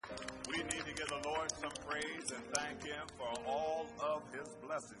We need to give the Lord some praise and thank Him for all of His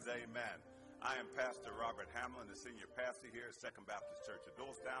blessings. Amen. I am Pastor Robert Hamlin, the senior pastor here at Second Baptist Church of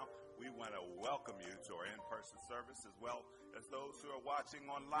Doylestown. We want to welcome you to our in-person service as well as those who are watching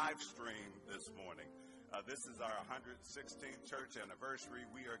on live stream this morning. This is our 116th church anniversary.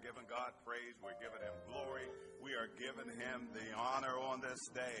 We are giving God praise. We're giving Him glory. We are giving Him the honor on this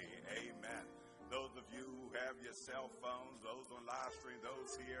day. Amen. Those of you who have your cell phones, those on live stream,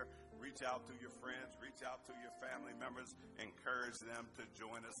 those here, reach out to your friends, reach out to your family members, encourage them to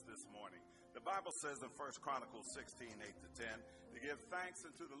join us this morning. The Bible says in 1 Chronicles 16:8-10, to give thanks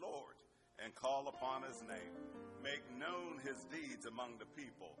unto the Lord and call upon His name. Make known His deeds among the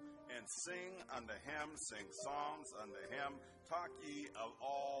people, and sing unto Him, sing songs unto Him. Talk ye of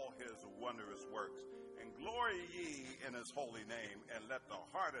all His wondrous works, and glory ye in His holy name, and let the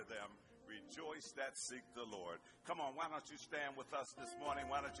heart of them rejoice that seek the Lord. Come on, why don't you stand with us this morning?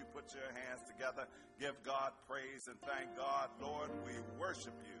 Why don't you put your hands together, give God praise, and thank God. Lord, we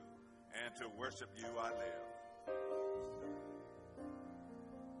worship you, and to worship you I live.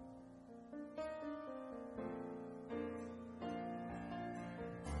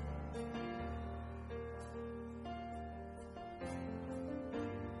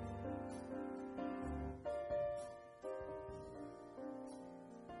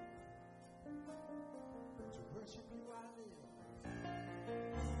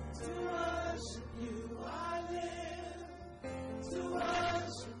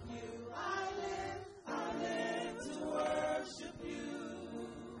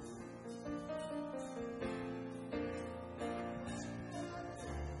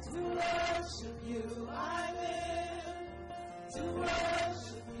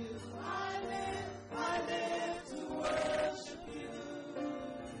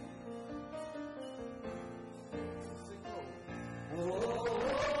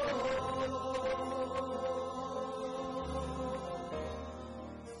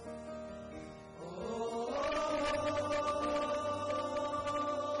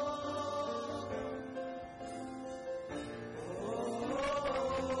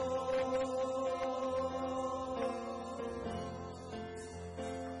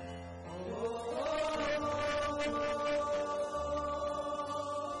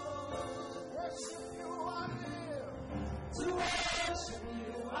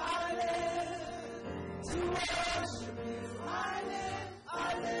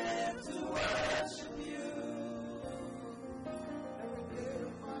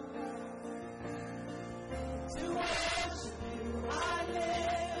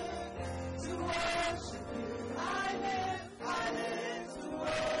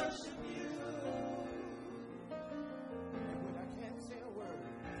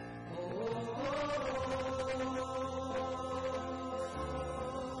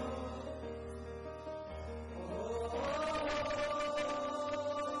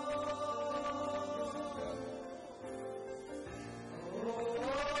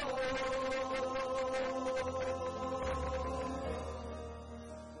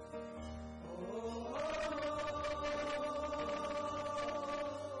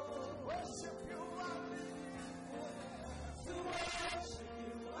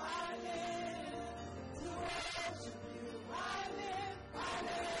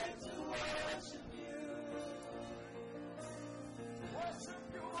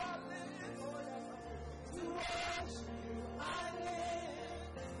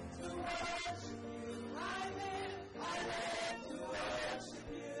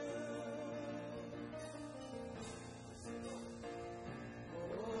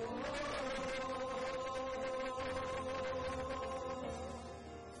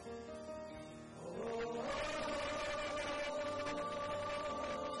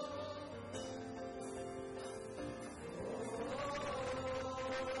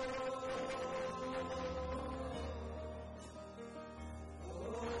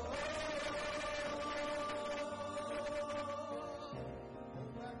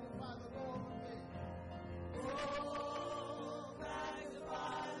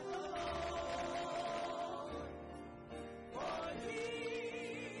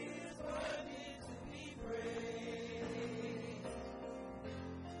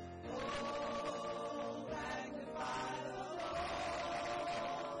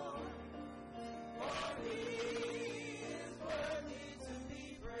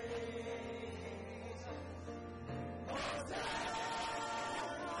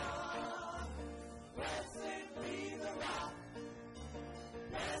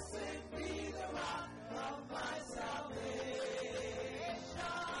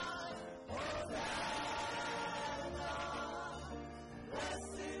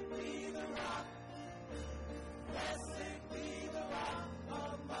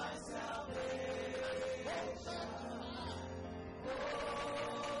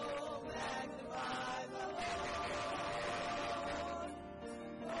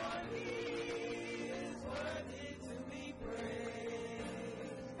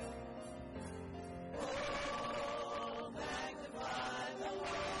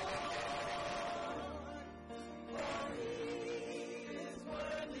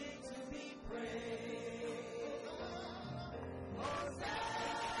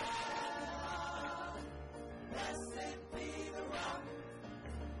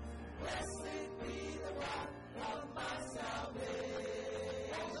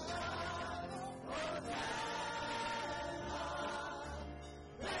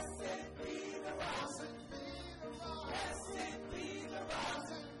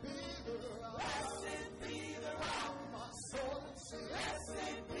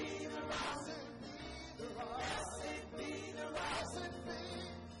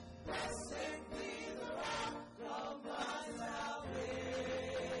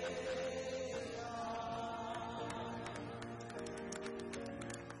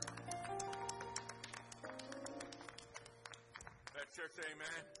 church,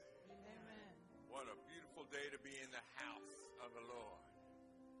 amen. Amen. What a beautiful day to be in the house of the Lord.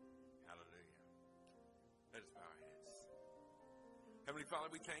 Hallelujah. Let us bow our heads. Heavenly Father,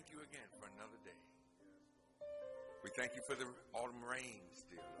 we thank you again for another day. We thank you for the autumn rains,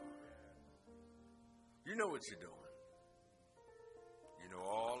 dear Lord. You know what you're doing. You know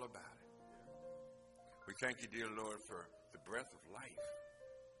all about it. We thank you, dear Lord, for the breath of life.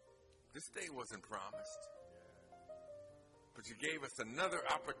 This day wasn't promised. But you gave us another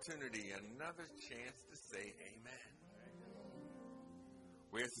opportunity, another chance to say amen.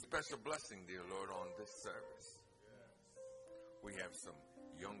 We have a special blessing, dear Lord, on this service. We have some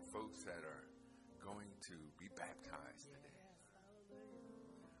young folks that are going to be baptized today.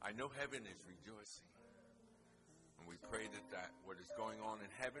 I know heaven is rejoicing. And we pray that what is going on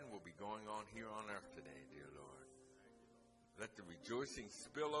in heaven will be going on here on earth today, dear Lord. Let the rejoicing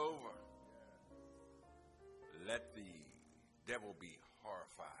spill over. Let the devil be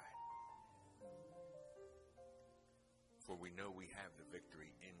horrified. For we know we have the victory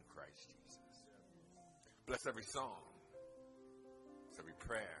in Christ Jesus. Bless every song. Bless every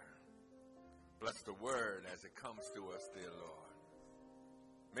prayer. Bless the word as it comes to us, dear Lord.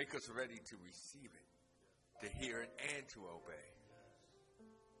 Make us ready to receive it, to hear it, and to obey.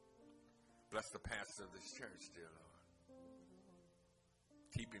 Bless the pastor of this church, dear Lord.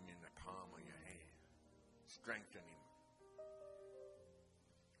 Keep him in the palm of your hand. Strengthen him.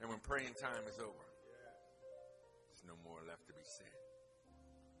 And when praying time is over, there's no more left to be said.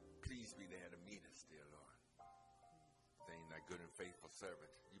 Please be there to meet us, dear Lord. Saying, thy good and faithful servant,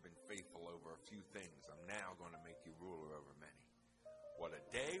 you've been faithful over a few things. I'm now going to make you ruler over many. What a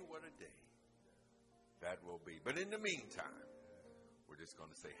day that will be. But in the meantime, we're just going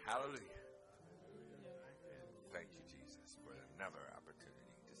to say hallelujah. And thank you, Jesus, for another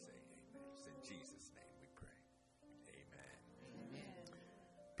opportunity to say amen. It's in Jesus' name we pray. Amen.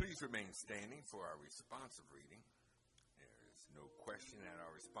 Please remain standing for our responsive reading. There is no question that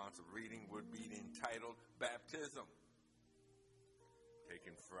our responsive reading would be entitled Baptism,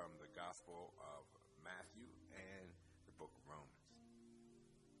 taken from the Gospel of Matthew and the book of Romans.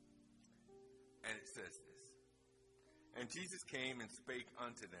 And it says this: And Jesus came and spake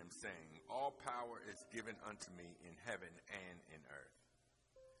unto them, saying, All power is given unto me in heaven and in earth.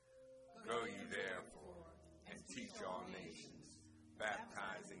 Go ye therefore and teach all nations,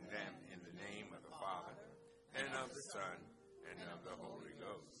 baptizing them in the name of the Father, and of the Son, and of the Holy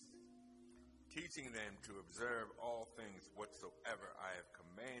Ghost, teaching them to observe all things whatsoever I have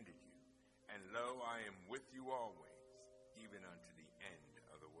commanded you. And lo, I am with you always, even unto the end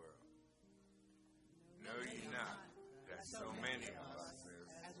of the world. Know ye not that so many of us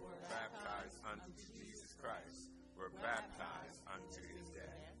as were baptized unto Jesus Christ were baptized unto his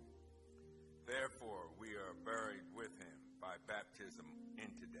death? Therefore we are buried with him by baptism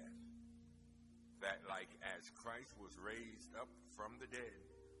into death, that like as Christ was raised up from the dead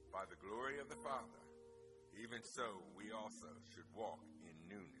by the glory of the Father, even so we also should walk in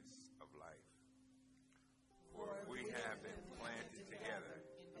newness of life. For if we have been planted together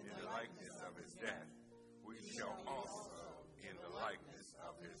in the likeness of his death, we shall also in the likeness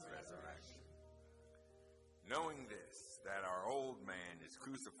of his resurrection. Knowing this, that our old man is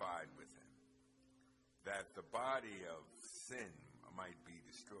crucified with him, that the body of sin might be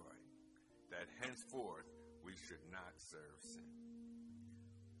destroyed, that henceforth we should not serve sin.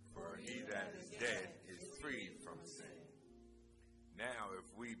 For he that is dead is freed from sin. Now if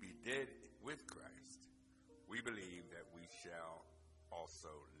we be dead with Christ, we believe that we shall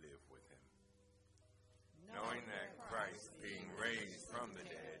also live with him. Knowing that Christ, being raised from the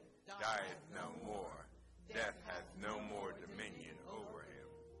dead, dieth no more, death hath no more dominion over him.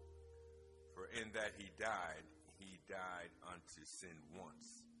 For in that he died unto sin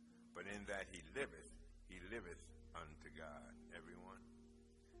once, but in that he liveth unto God. Everyone?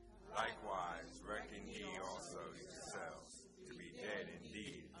 Likewise, reckon ye also yourselves to be dead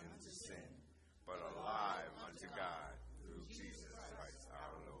indeed unto sin, but alive unto God through Jesus Christ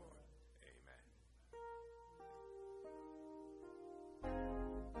our Lord. Amen.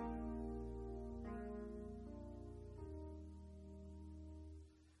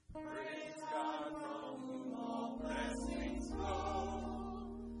 Praise God from whom all blessings flow.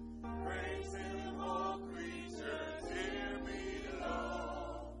 Praise him, all creatures here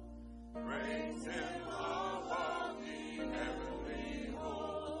below. Praise him, all of the heavenly hosts.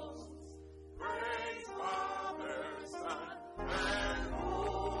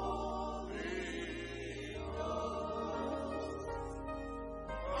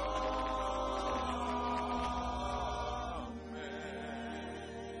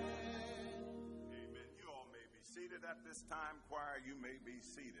 seated at this time, choir, you may be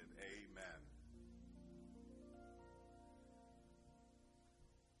seated. Amen.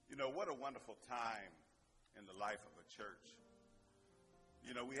 You know, what a wonderful time in the life of a church.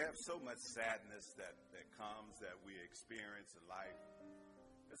 You know, we have so much sadness that comes, that we experience in life.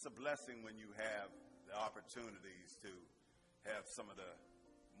 It's a blessing when you have the opportunities to have some of the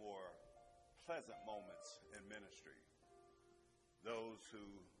more pleasant moments in ministry. Those who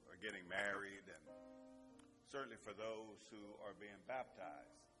are getting married, and certainly for those who are being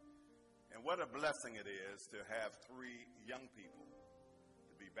baptized. And what a blessing it is to have 3 young people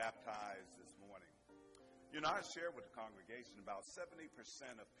to be baptized this morning. You know, I shared with the congregation about 70%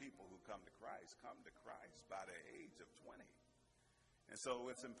 of people who come to Christ by the age of 20. And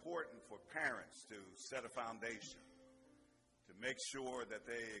so it's important for parents to set a foundation, to make sure that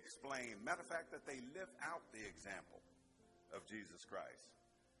they explain, matter of fact, that they live out the example of Jesus Christ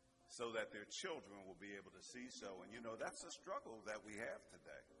so that their children will be able to see so. And, you know, that's a struggle that we have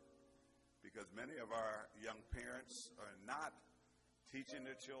today because many of our young parents are not teaching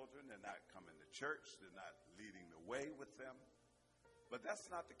their children. They're not coming to church. They're not leading the way with them. But that's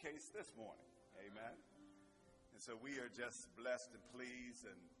not the case this morning. Amen. And so we are just blessed and pleased.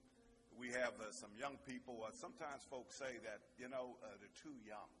 And we have some young people. Sometimes folks say that, you know, they're too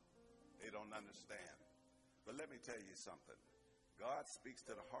young. They don't understand. But let me tell you something. God speaks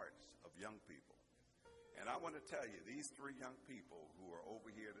to the hearts of young people. And I want to tell you, these 3 young people who are over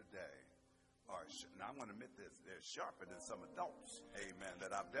here today are, and I'm going to admit this, they're sharper than some adults, amen,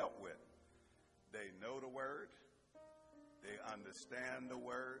 that I've dealt with. They know the word, they understand the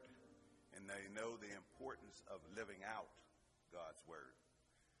word, and they know the importance of living out God's word.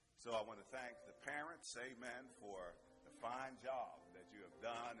 So I want to thank the parents, amen, for the fine job that you have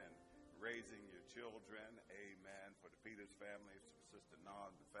done in raising your children, amen, for the Peters family, for Sister Nod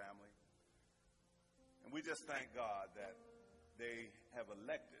and the family. And we just thank God that they have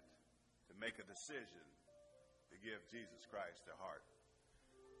elected to make a decision to give Jesus Christ their heart.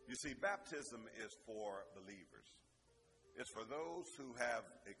 You see, baptism is for believers. It's for those who have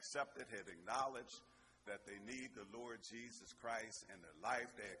accepted and acknowledged that they need the Lord Jesus Christ in their life.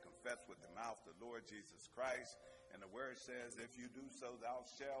 They have confessed with their mouth the Lord Jesus Christ. And the word says, if you do so, thou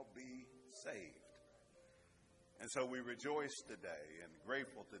shalt be saved. And so we rejoice today and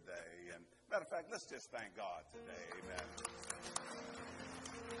grateful today. And matter of fact, let's just thank God today. Amen.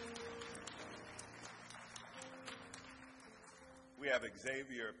 We have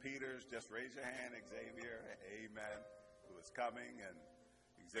Xavier Peters. Just raise your hand, Xavier. Amen. Who is coming. And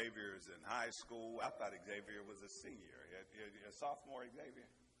Xavier is in high school. I thought Xavier was a senior. You're a sophomore, Xavier?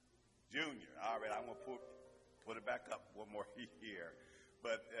 Junior. All right, I'm going to put it back up one more year.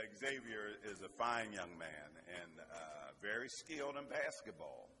 But Xavier is a fine young man and very skilled in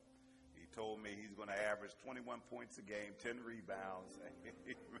basketball. He told me he's going to average 21 points a game, 10 rebounds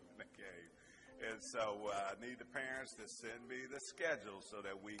a game. And so I need the parents to send me the schedule so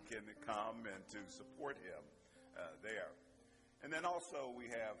that we can come and to support him there. And then also we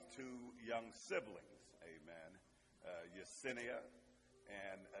have 2 young siblings, amen, Yesenia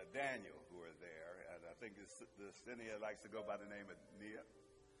and Daniel, who are there. And I think Yesenia likes to go by the name of Nia.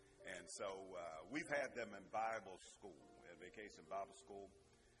 And so we've had them in Bible school, in Vacation Bible School.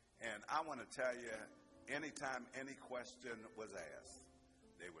 And I want to tell you, anytime any question was asked,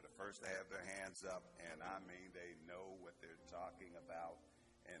 they were the first to have their hands up. And I mean, they know what they're talking about.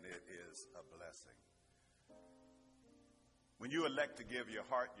 And it is a blessing. When you elect to give your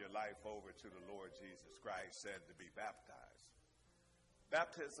heart, your life over to the Lord Jesus Christ, said to be baptized.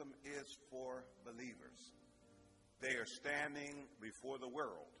 Baptism is for believers. They are standing before the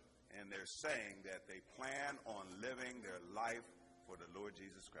world, and they're saying that they plan on living their life for the Lord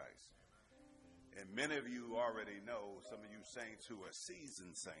Jesus Christ. And many of you already know, some of you saints who are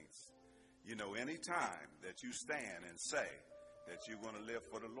seasoned saints, you know, any time that you stand and say that you're going to live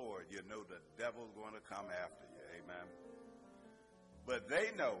for the Lord, you know the devil's going to come after you. Amen. But they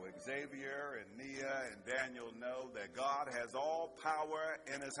know, Xavier and Nia and Daniel know that God has all power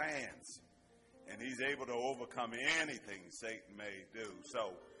in his hands. And he's able to overcome anything Satan may do.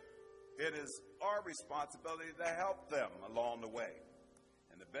 So it is our responsibility to help them along the way.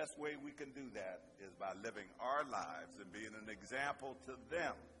 And the best way we can do that is by living our lives and being an example to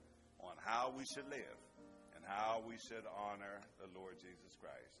them on how we should live and how we should honor the Lord Jesus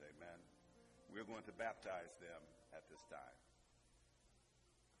Christ. Amen. We're going to baptize them at this time.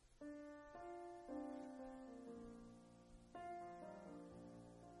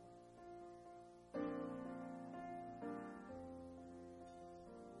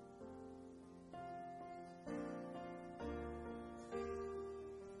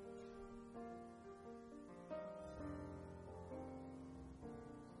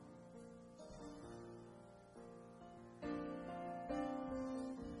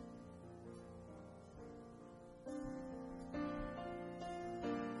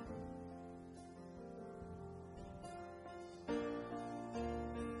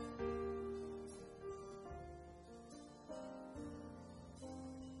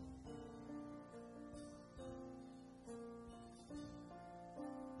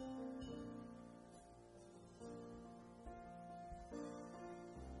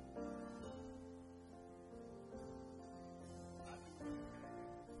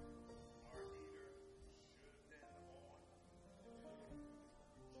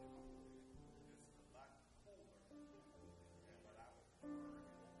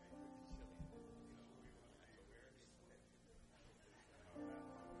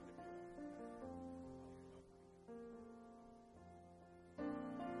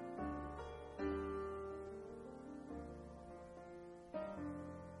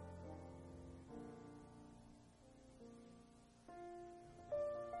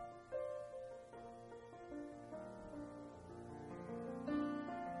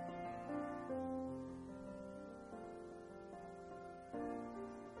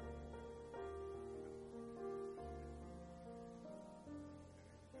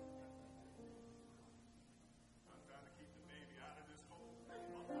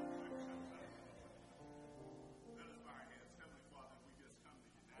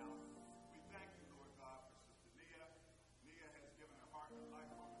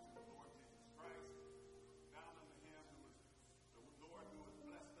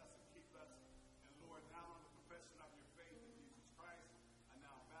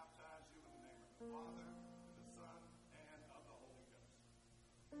 Father, of the Son, and of the Holy Ghost.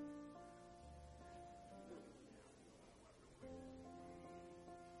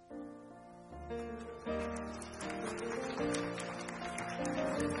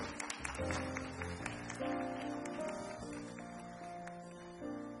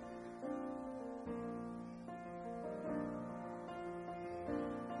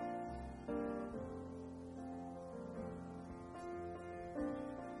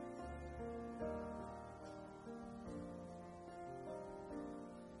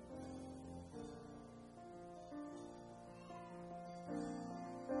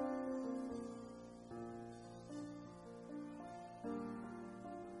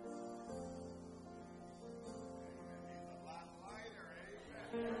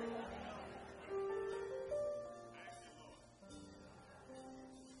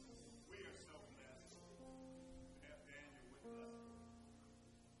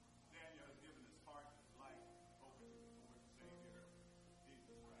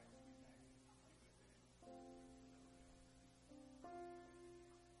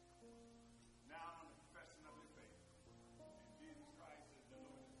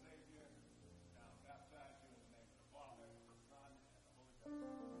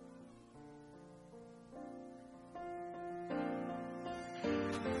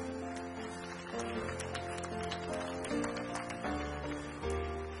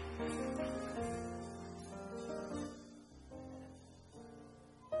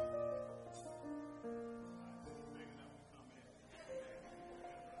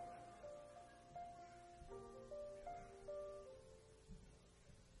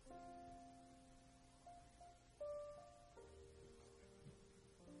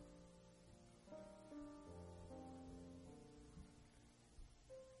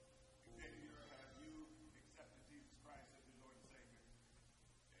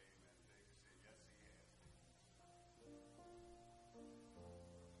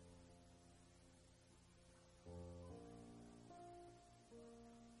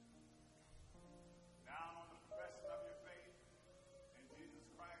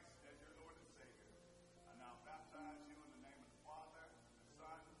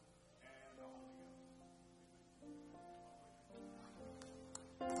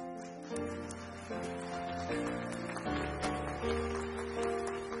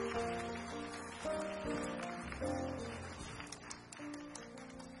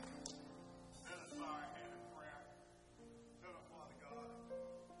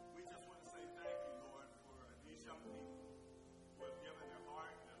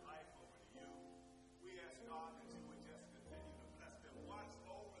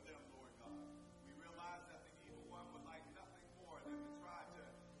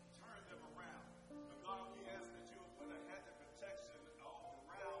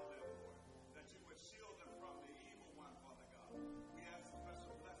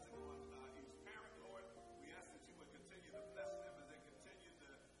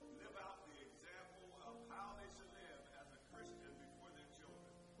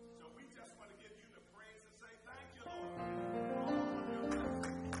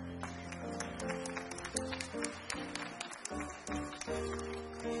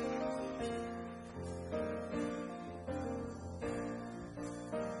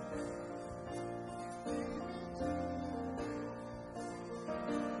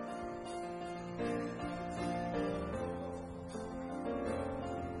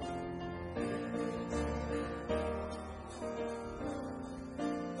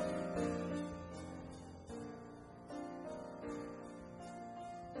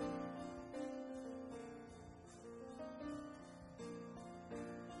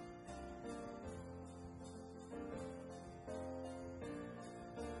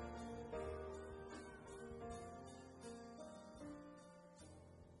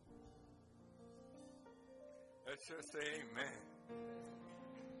 Let's just say amen.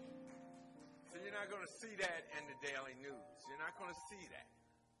 So you're not going to see that in the daily news. You're not going to see that.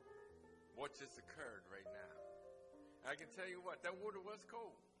 What just occurred right now. I can tell you what, that water was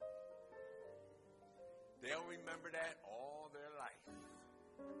cold. They'll remember that all their life.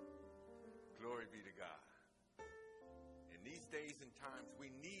 Glory be to God. In these days and times,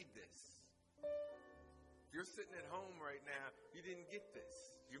 we need this. If you're sitting at home right now, you didn't get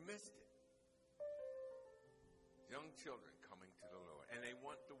this. You missed it. Young children coming to the Lord, and they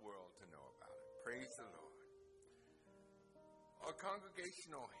want the world to know about it. Praise the Lord. Our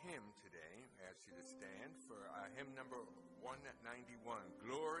congregational hymn today, I ask you to stand for hymn number 191,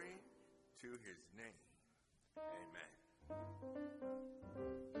 Glory to His Name. Amen.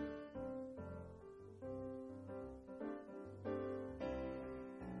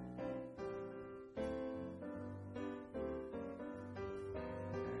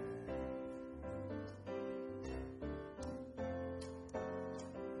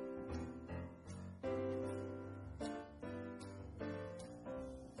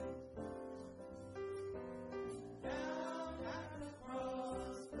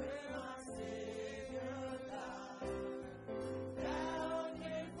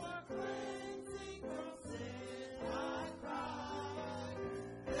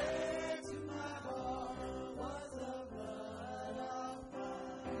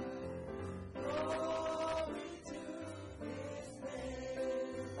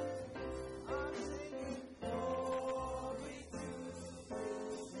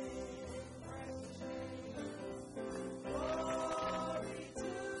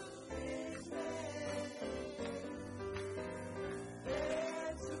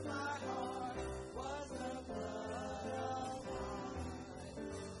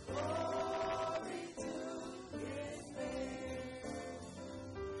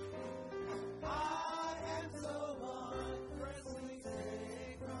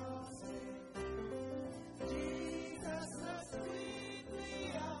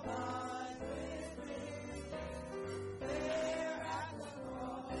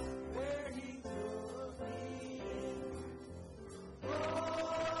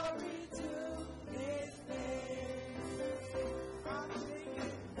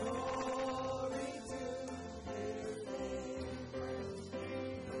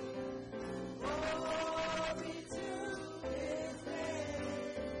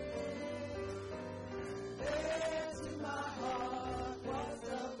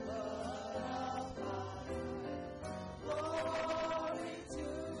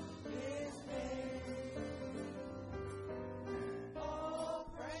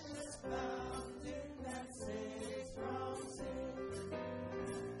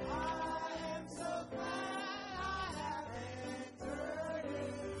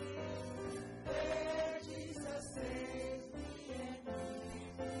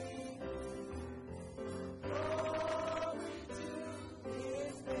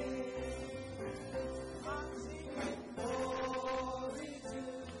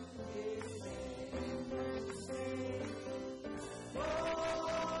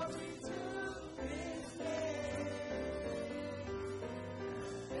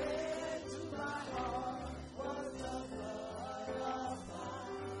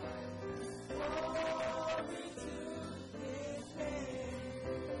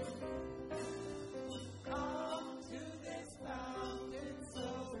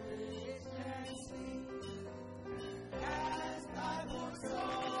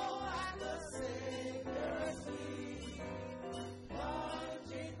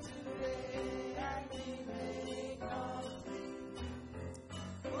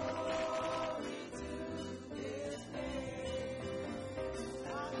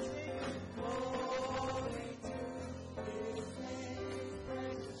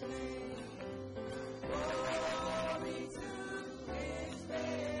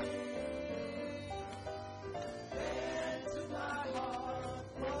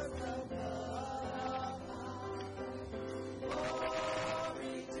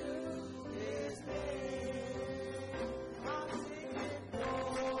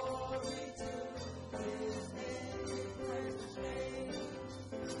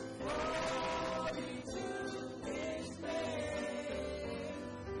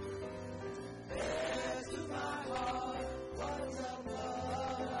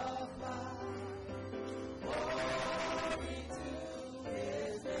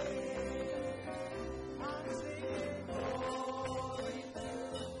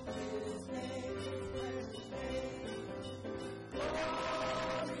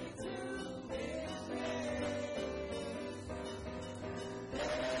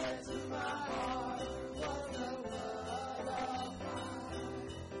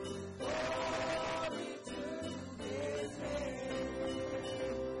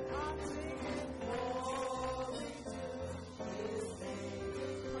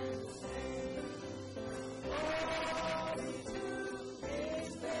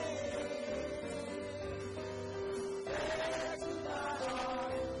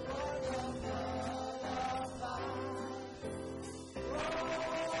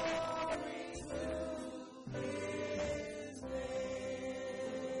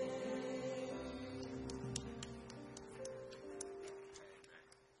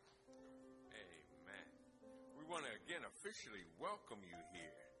 officially welcome you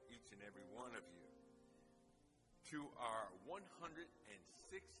here, each and every one of you, to our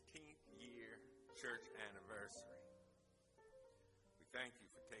 116th year church anniversary. We thank you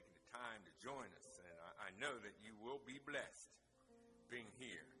for taking the time to join us, and I know that you will be blessed being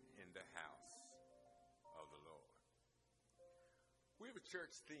here in the house of the Lord. We have a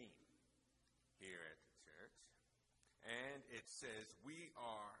church theme here at the church, and it says, "We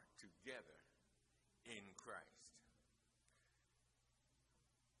are together in Christ."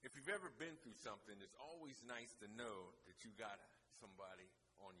 If you've ever been through something, it's always nice to know that you got somebody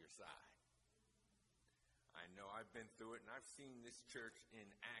on your side. I know I've been through it, and I've seen this church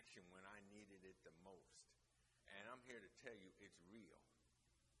in action when I needed it the most. And I'm here to tell you it's real.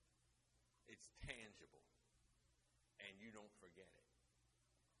 It's tangible. And you don't forget it.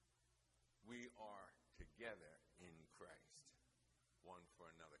 We are together in Christ, one for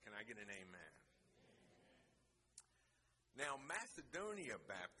another. Can I get an amen? Now, Macedonia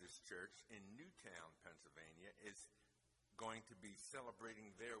Baptist Church in Newtown, Pennsylvania, is going to be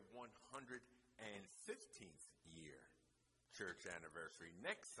celebrating their 115th year church anniversary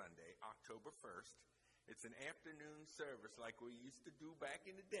next Sunday, October 1st. It's an afternoon service like we used to do back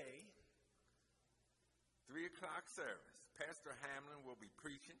in the day. 3 o'clock service. Pastor Hamlin will be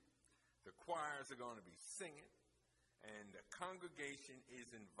preaching. The choirs are going to be singing. And the congregation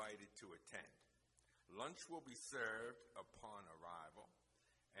is invited to attend. Lunch will be served upon arrival,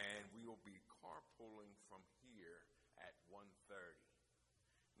 and we will be carpooling from here at 1:30.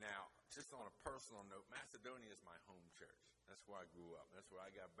 Now, just on a personal note, Macedonia is my home church. That's where I grew up. That's where I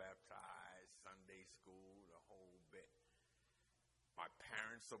got baptized, Sunday school, the whole bit. My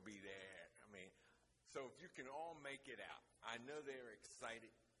parents will be there. So if you can all make it out, I know they're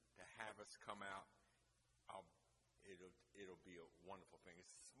excited to have us come out. It'll be a wonderful thing.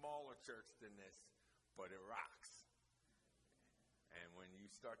 It's a smaller church than this, but it rocks. And when you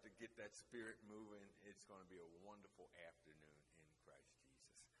start to get that spirit moving, it's going to be a wonderful afternoon in Christ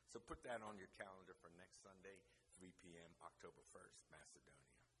Jesus. So put that on your calendar for next Sunday, 3 p.m., October 1st,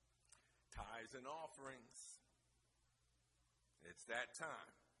 Macedonia. Tithes and offerings. It's that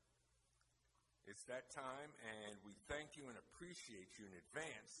time. It's that time, and we thank you and appreciate you in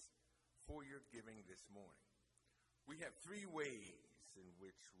advance for your giving this morning. We have 3 ways in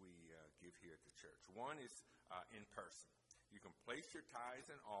which we give here at the church. One is in person. You can place your tithes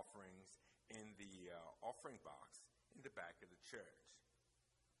and offerings in the offering box in the back of the church.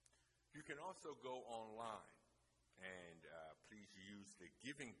 You can also go online, and please use the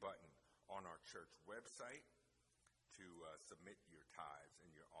giving button on our church website to submit your tithes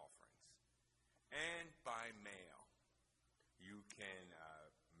and your offerings. And by mail. You can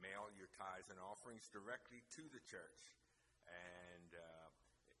mail your tithes and offerings directly to the church, and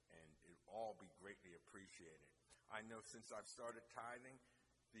it'll all be greatly appreciated. I know since I've started tithing,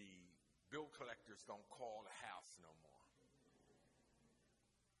 the bill collectors don't call the house no more.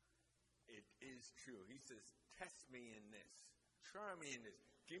 It is true. He says, test me in this. Try me in this.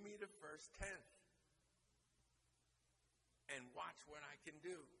 Give me the first 10th. And watch what I can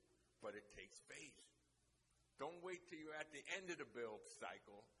do. But it takes faith. Don't wait till you're at the end of the bill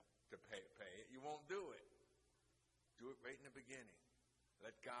cycle to pay it. You won't do it. Do it right in the beginning.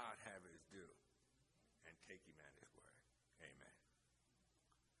 Let God have his due and take him at his word. Amen.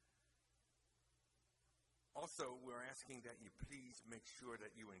 Also, we're asking that you please make sure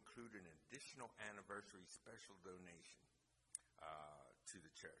that you include an additional anniversary special donation to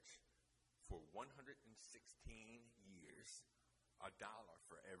the church. For 116 years, $1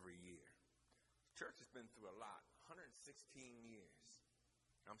 for every year. The church has been through a lot, 116 years.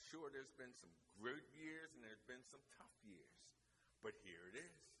 I'm sure there's been some good years and there's been some tough years. But here it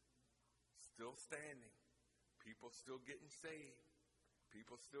is, still standing. People still getting saved.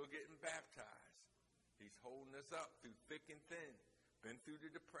 People still getting baptized. He's holding us up through thick and thin. Been through the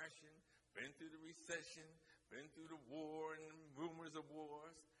Depression, been through the recession, been through the war and rumors of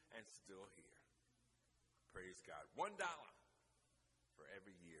wars, and still here. Praise God. $1 for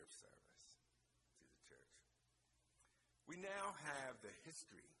every year of service to the church. We now have the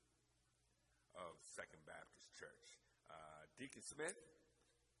history of Second Baptist Church. Deacon Smith,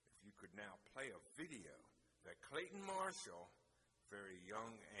 if you could now play a video that Clayton Marshall, very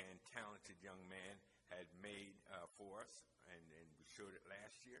young and talented young man, had made for us, and we showed it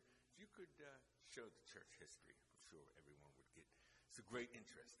last year. If you could show the church history, I'm sure everyone would get some great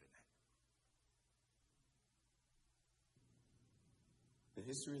interest in that. The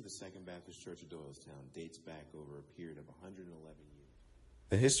history of the Second Baptist Church of Doylestown dates back over a period of 111 years.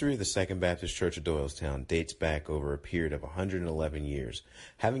 The history of the Second Baptist Church of Doylestown dates back over a period of 111 years,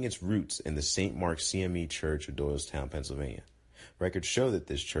 having its roots in the St. Mark CME Church of Doylestown, Pennsylvania. Records show that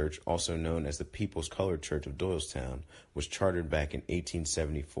this church, also known as the People's Colored Church of Doylestown, was chartered back in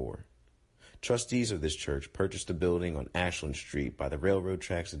 1874. Trustees of this church purchased a building on Ashland Street by the railroad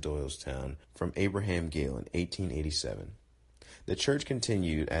tracks of Doylestown from Abraham Gale in 1887. The church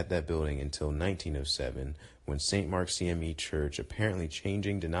continued at that building until 1907, when St. Mark CME Church apparently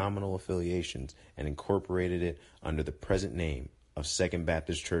changing denominational affiliations and incorporated it under the present name of Second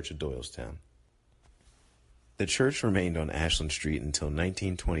Baptist Church of Doylestown. The church remained on Ashland Street until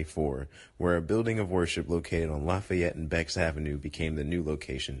 1924, where a building of worship located on Lafayette and Becks Avenue became the new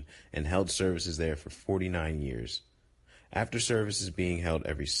location and held services there for 49 years. After services being held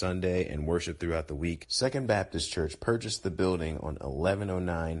every Sunday and worship throughout the week, Second Baptist Church purchased the building on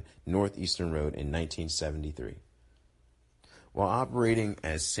 1109 Northeastern Road in 1973. While operating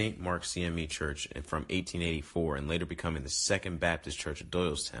as St. Mark CME Church from 1884 and later becoming the Second Baptist Church of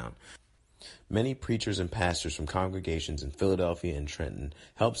Doylestown, many preachers and pastors from congregations in Philadelphia and Trenton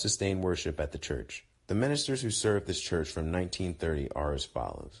helped sustain worship at the church. The ministers who served this church from 1930 are as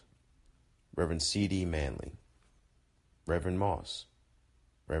follows: Reverend C.D. Manley, Reverend Moss,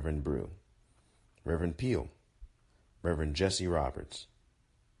 Reverend Brew, Reverend Peel, Reverend Jesse Roberts,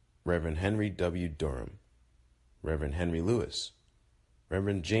 Reverend Henry W. Durham, Reverend Henry Lewis,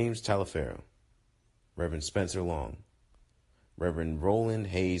 Reverend James Talaferro, Reverend Spencer Long, Reverend Roland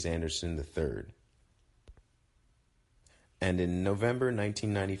Hayes Anderson III. And in November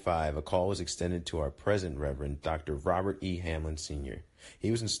 1995, a call was extended to our present Reverend Dr. Robert E. Hamlin Sr.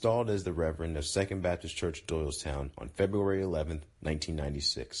 He was installed as the Reverend of Second Baptist Church Doylestown on February 11,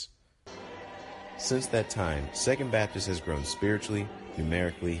 1996. Since that time, Second Baptist has grown spiritually,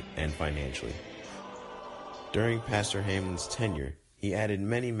 numerically, and financially. During Pastor Hamlin's tenure, he added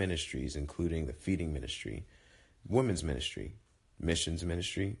many ministries, including the feeding ministry, women's ministry, missions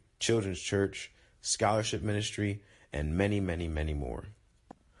ministry, children's church, scholarship ministry, and many, many, many more.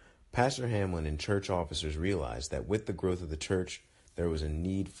 Pastor Hamlin and church officers realized that with the growth of the church, there was a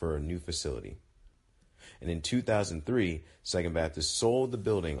need for a new facility. And in 2003, Second Baptist sold the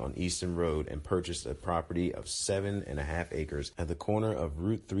building on Easton Road and purchased a property of 7.5 acres at the corner of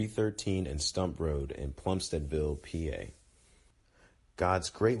Route 313 and Stump Road in Plumsteadville, PA. God's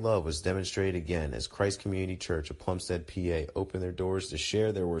great love was demonstrated again as Christ Community Church of Plumstead, PA opened their doors to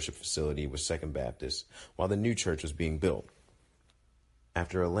share their worship facility with Second Baptist while the new church was being built.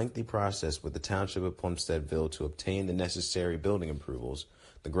 After a lengthy process with the Township of Plumsteadville to obtain the necessary building approvals,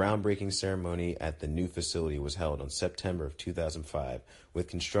 the groundbreaking ceremony at the new facility was held on September of 2005, with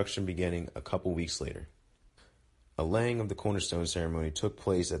construction beginning a couple weeks later. A laying of the cornerstone ceremony took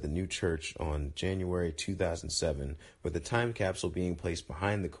place at the new church on January 2007, with the time capsule being placed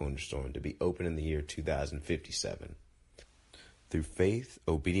behind the cornerstone to be open in the year 2057. Through faith,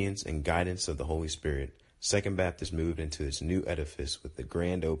 obedience, and guidance of the Holy Spirit, Second Baptist moved into its new edifice with the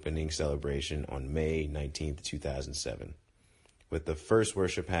grand opening celebration on May 19, 2007, with the first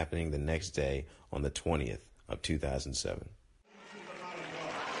worship happening the next day on the 20th of 2007.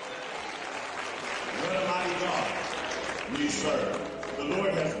 What a mighty God we serve. The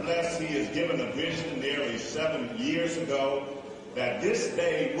Lord has blessed. He has given a vision nearly 7 years ago that this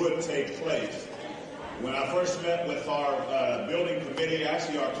day would take place. When I first met with our building committee,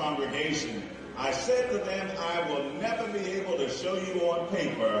 actually our congregation, I said to them, I will never be able to show you on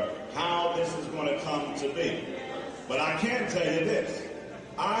paper how this is going to come to be. But I can tell you this.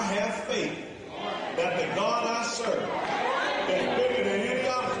 I have faith that the God I serve is bigger than any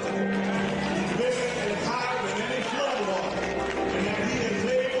obstacle. He's bigger and higher than any flood water. And that he is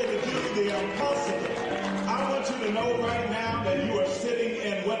able to do the impossible. I want you to know right now that you are sitting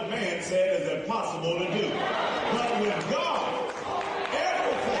in what man said is impossible to do. But with God,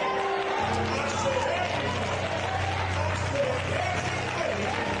 everything, I said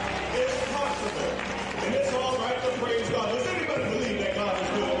everything is possible. And it's all right to praise God. Does anybody believe that God is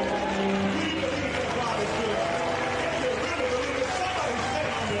good? Do you believe that God is good? If you really believe it, somebody stand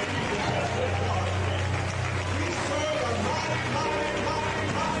on their feet and just say God is good. We serve a mighty, mighty,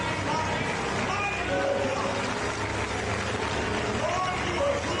 mighty, mighty, mighty, mighty good God. Lord, you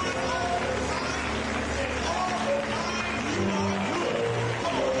are good all the time, and all the time you are good. Come on, let's give God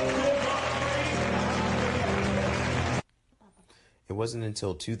praise and honor. It wasn't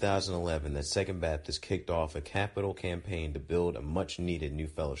until 2011 that Second Baptist kicked off a capital campaign to build a much-needed new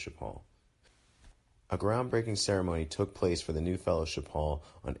fellowship hall. A groundbreaking ceremony took place for the new fellowship hall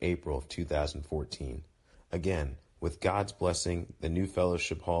on April of 2014. Again, With God's blessing, the new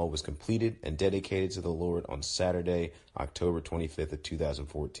fellowship hall was completed and dedicated to the Lord on Saturday, October 25th of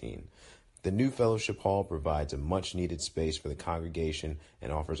 2014. The new fellowship hall provides a much-needed space for the congregation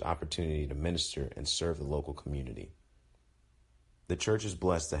and offers opportunity to minister and serve the local community. The church is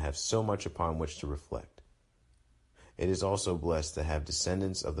blessed to have so much upon which to reflect. It is also blessed to have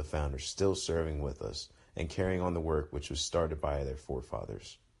descendants of the founders still serving with us and carrying on the work which was started by their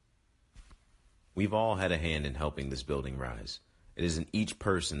forefathers. We've all had a hand in helping this building rise. It is in each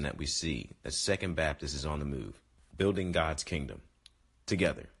person that we see that Second Baptist is on the move, building God's kingdom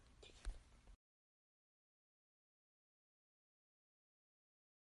together.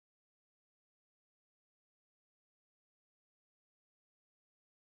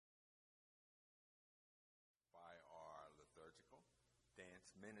 By our liturgical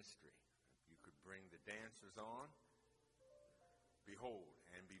dance ministry. If you could bring the dancers on, behold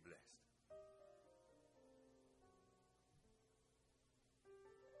and be blessed.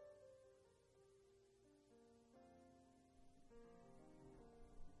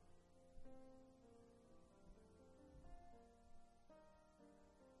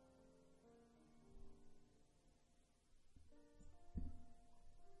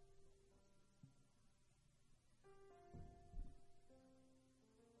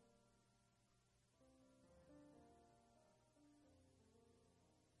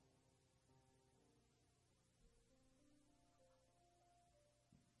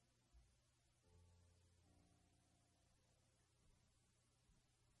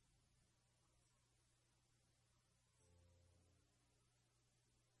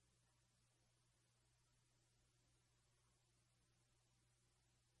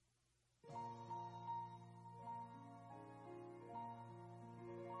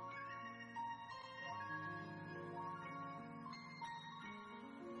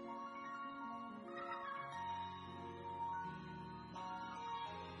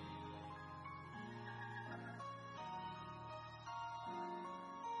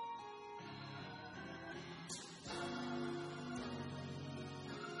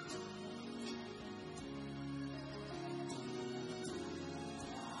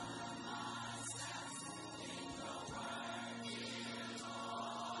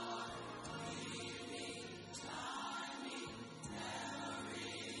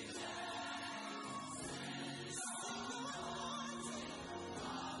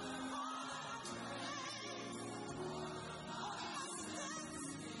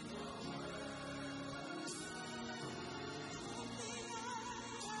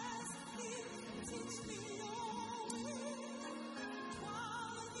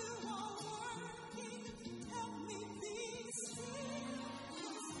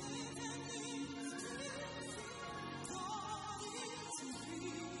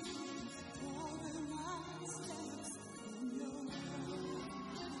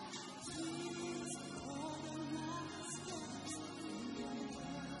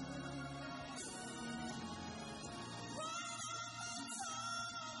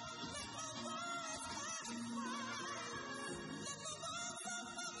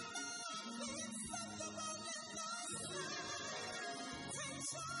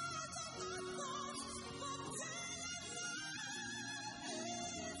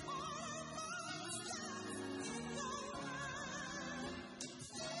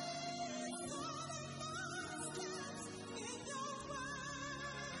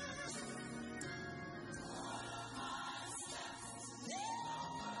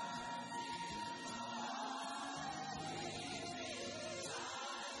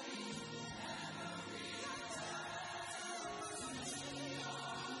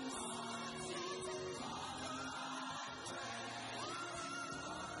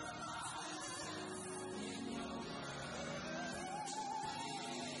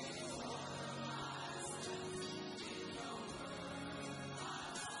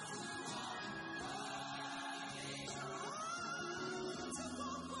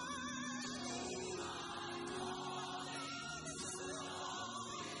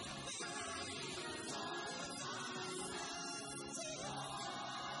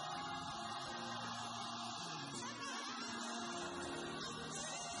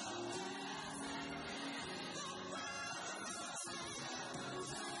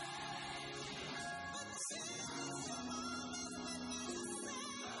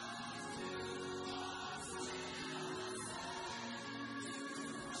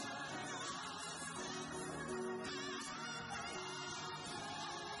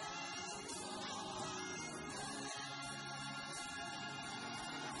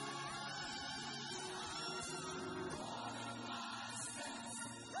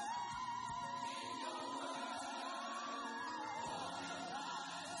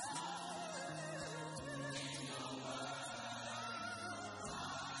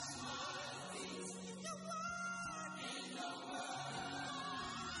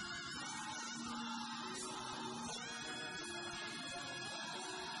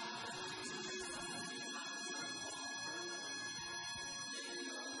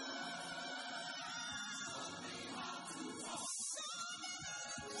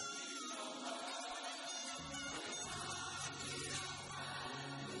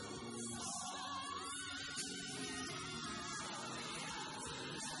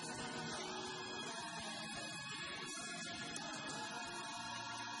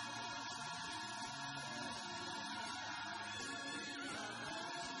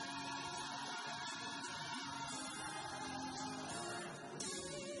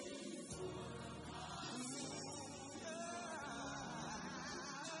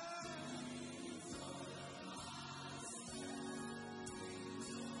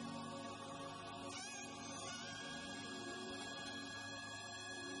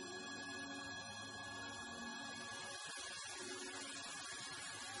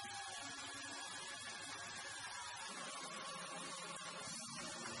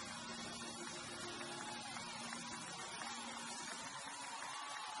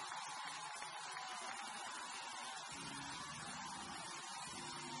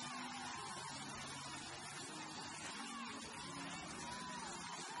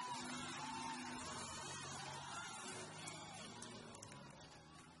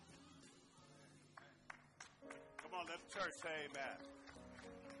 Let the church say amen.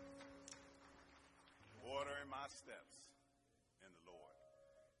 Ordering my steps in the Lord.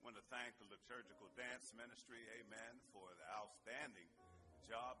 I want to thank the liturgical dance ministry, amen, for the outstanding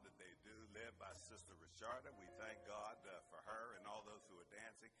job that they do, led by Sister Richarda. We thank God for her and all those who are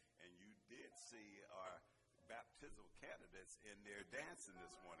dancing. And you did see our baptismal candidates in there dancing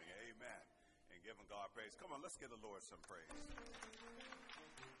this morning, amen, and giving God praise. Come on, let's give the Lord some praise.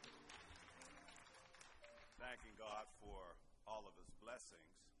 Thanking God for all of his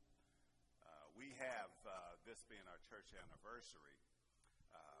blessings. We have, this being our church anniversary,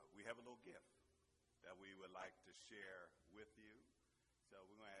 we have a little gift that we would like to share with you. So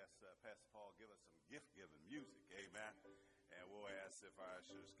we're going to ask Pastor Paul give us some gift-giving music, amen. And we'll ask if our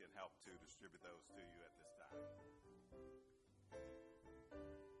ushers can help to distribute those to you at this time.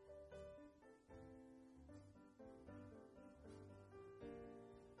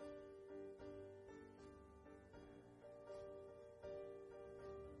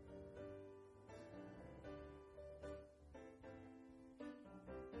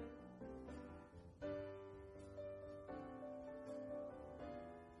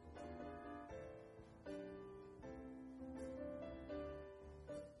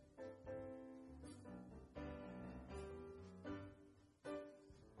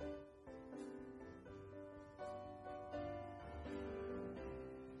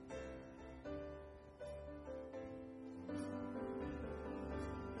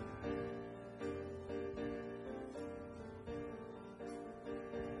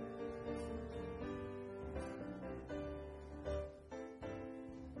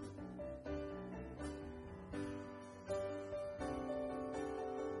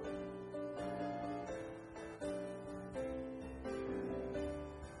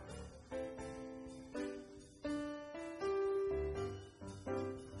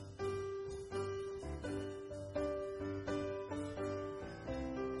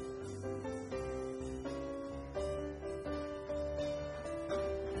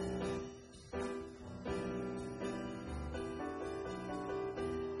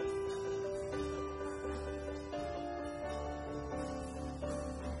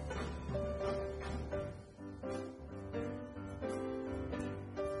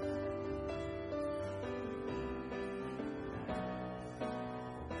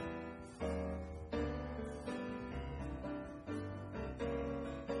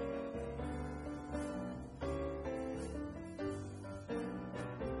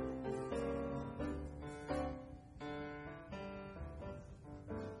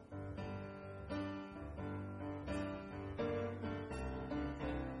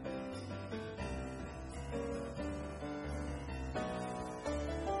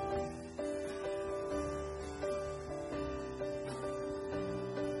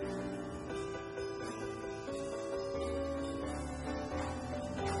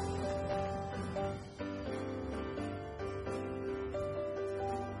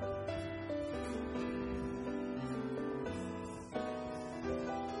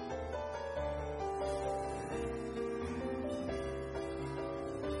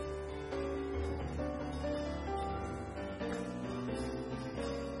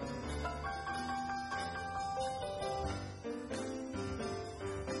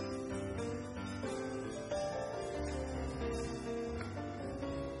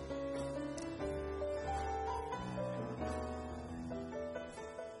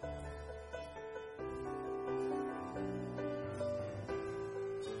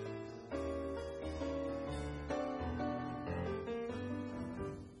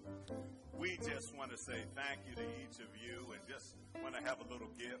 Just want to say thank you to each of you and just want to have a little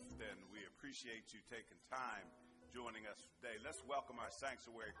gift, and we appreciate you taking time joining us today. Let's welcome our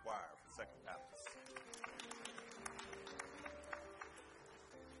sanctuary choir from Second Baptist.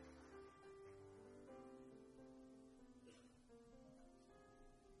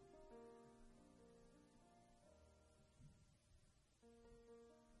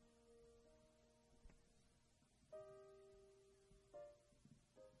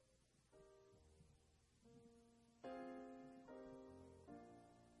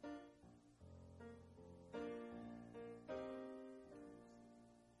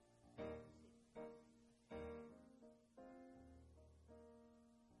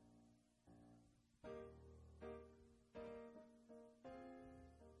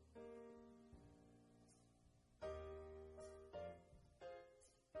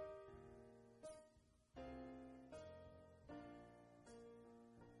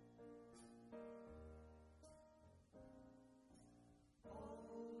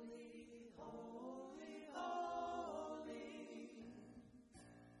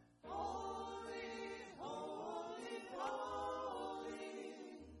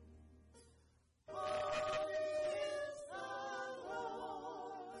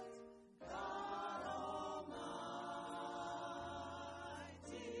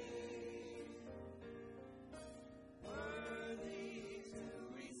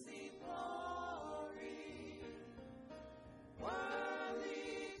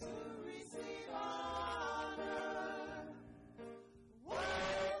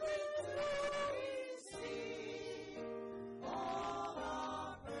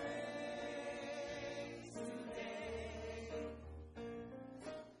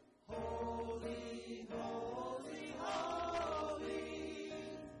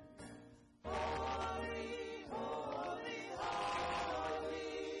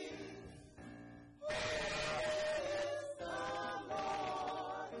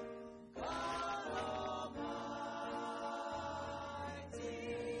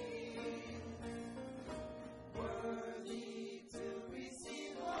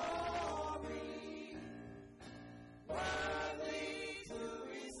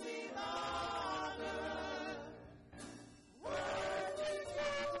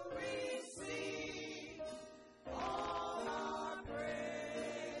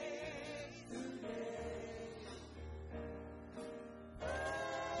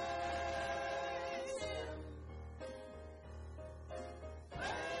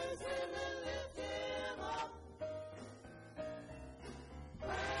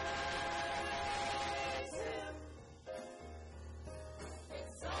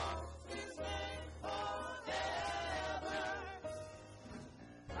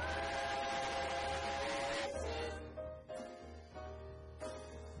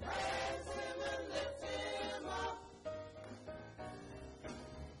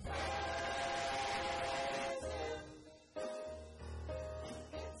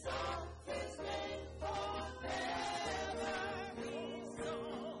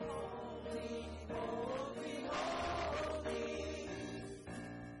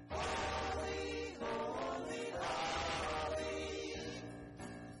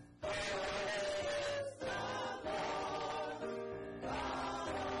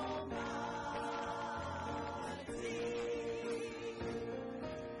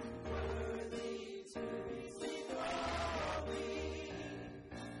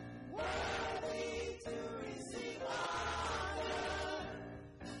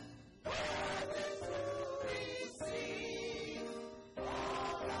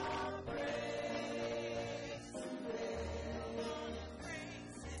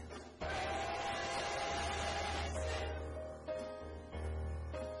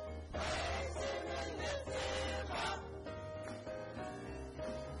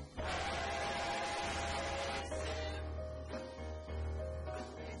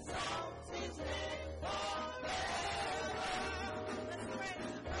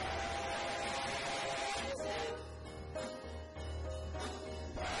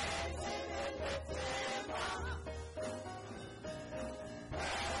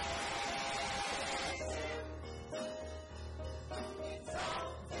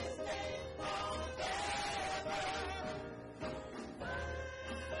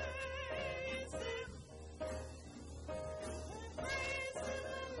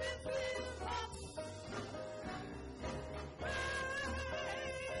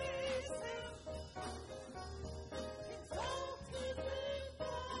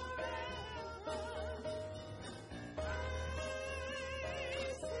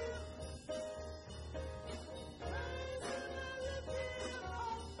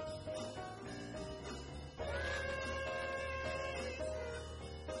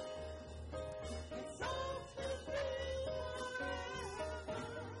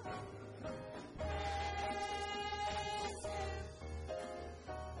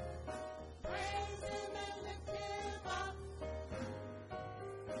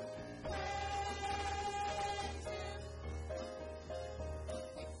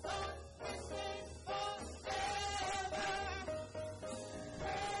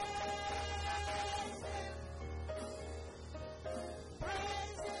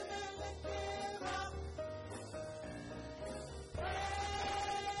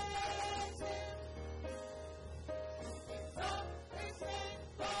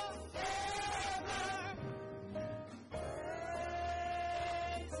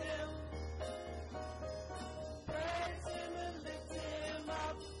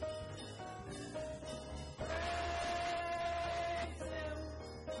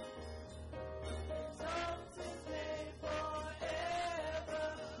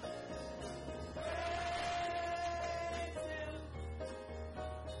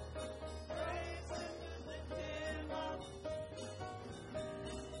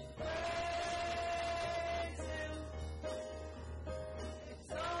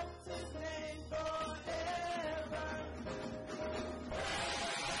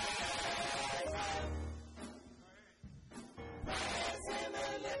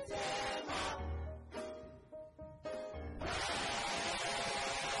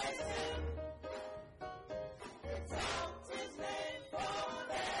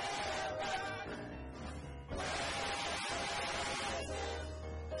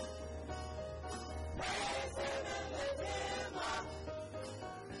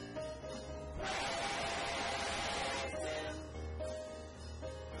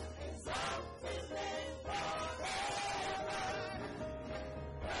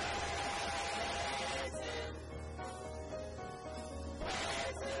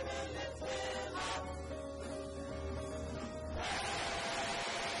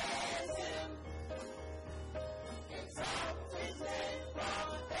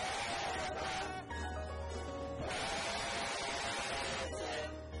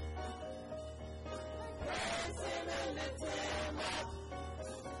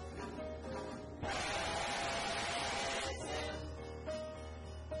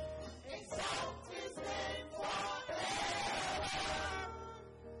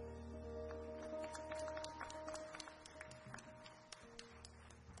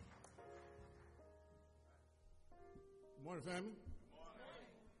 Morning, family.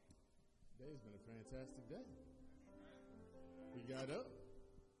 Today's been a fantastic day. We got up.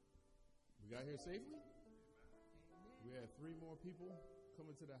 We got here safely. We had 3 more people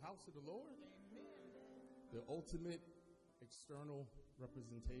coming to the house of the Lord. The ultimate external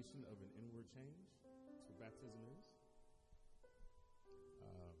representation of an inward change. That's what baptism is.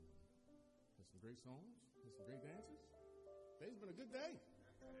 There's some great songs. There's some great dances. Today's been a good day.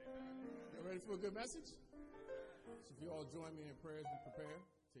 You ready for a good message? So if you all join me in prayer as we prepare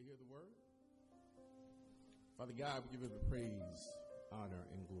to hear the word. Father God, we give you the praise, honor,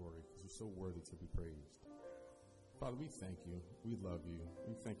 and glory because you're so worthy to be praised. Father, we thank you. We love you.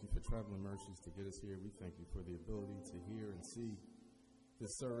 We thank you for traveling mercies to get us here. We thank you for the ability to hear and see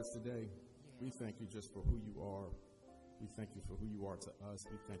this service today. We thank you just for who you are. We thank you for who you are to us.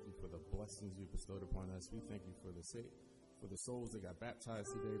 We thank you for the blessings you bestowed upon us. We thank you for the souls that got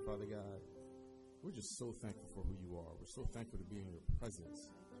baptized today, Father God. We're just so thankful for who you are. We're so thankful to be in your presence.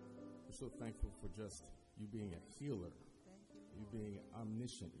 We're so thankful for just you being a healer, you being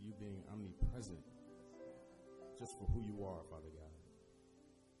omniscient, you being omnipresent, just for who you are, Father God.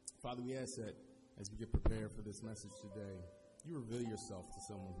 Father, we ask that as we get prepared for this message today, you reveal yourself to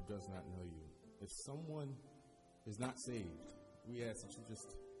someone who does not know you. If someone is not saved, we ask that you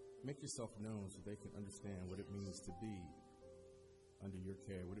just make yourself known so they can understand what it means to be under your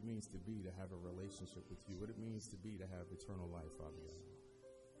care, what it means to be to have a relationship with you, what it means to be to have eternal life, Father God.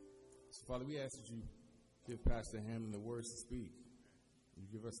 So, Father, we ask that you give Pastor Hammond the words to speak. You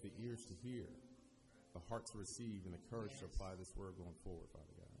give us the ears to hear, the heart to receive, and the courage to apply this word going forward,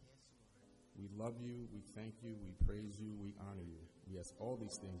 Father God. We love you, we thank you, we praise you, we honor you. We ask all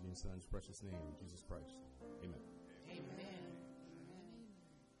these things in your Son's precious name, Jesus Christ. Amen. Amen.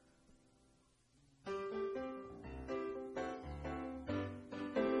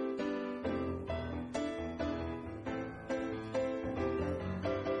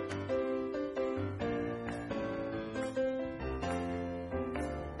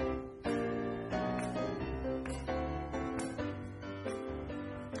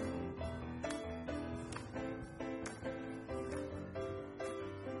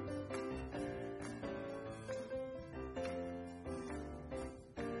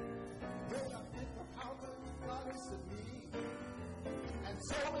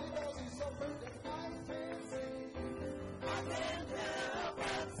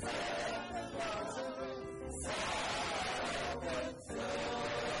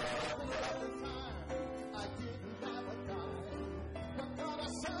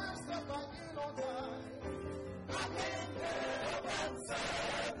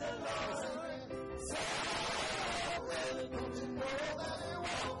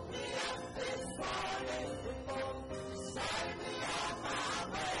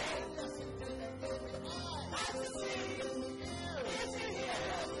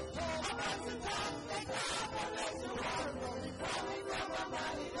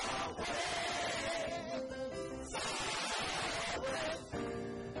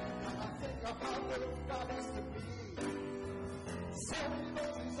 Bless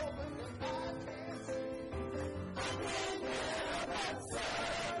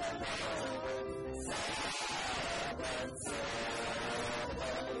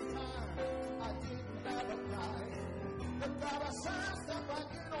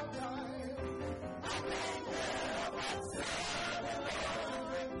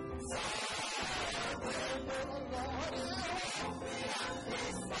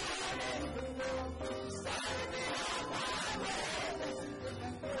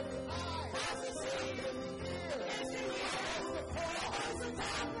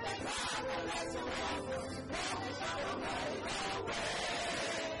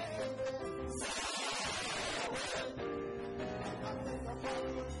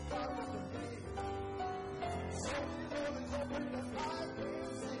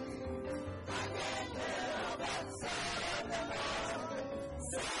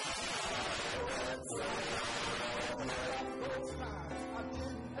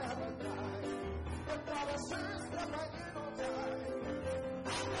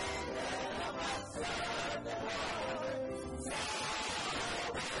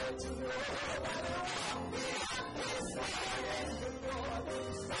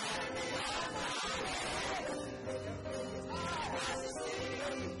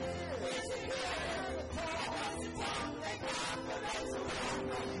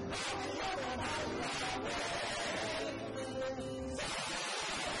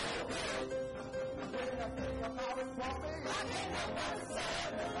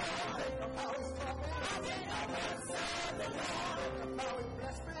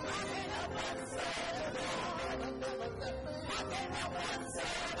me.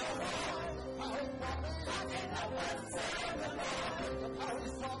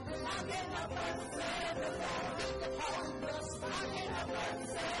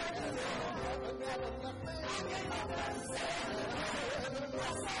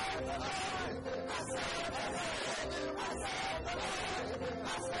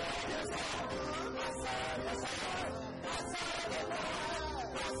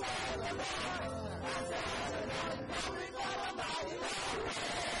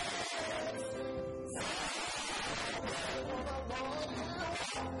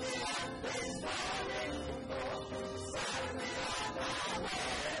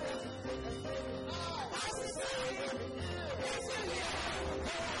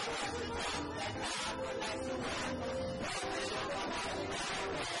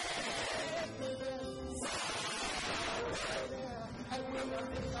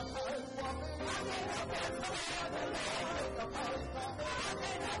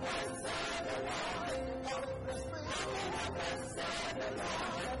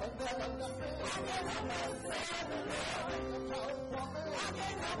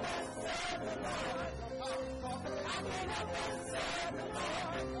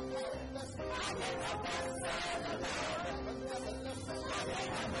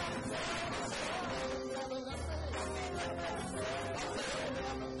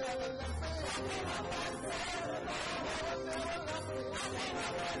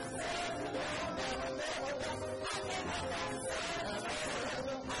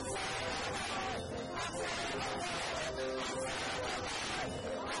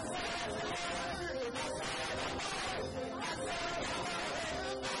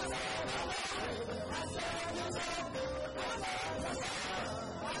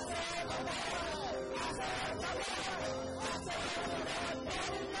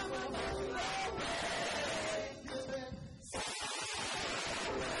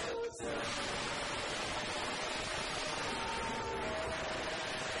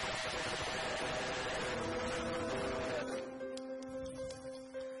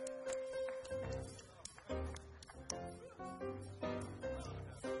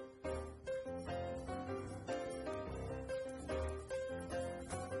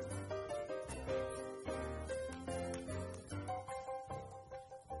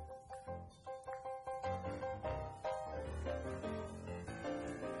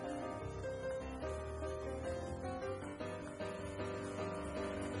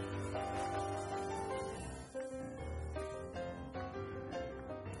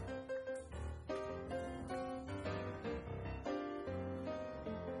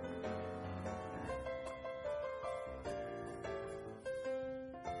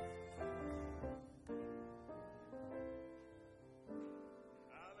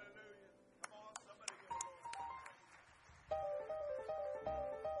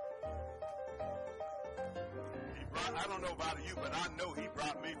 I don't know about you, but I know he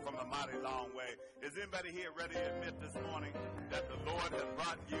brought me from a mighty long way. Is anybody here ready to admit this morning that the Lord has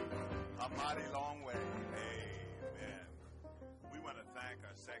brought you a mighty long way? Amen. We want to thank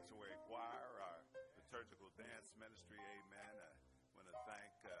our sanctuary choir, our liturgical dance ministry. Amen. I want to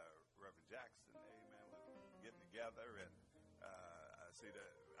thank Reverend Jackson. Amen. We're getting together, and I see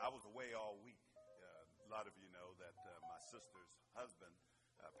that I was away all week. A lot of you know that my sister's husband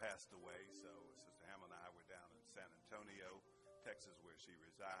passed away, so Sister Hamill and I were down in San Antonio, Texas, where she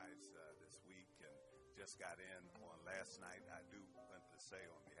resides this week, and just got in on last night. I do want to say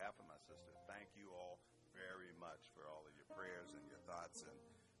on behalf of my sister, thank you all very much for all of your prayers and your thoughts and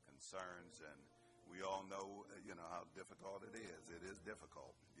concerns, and we all know, how difficult it is. It is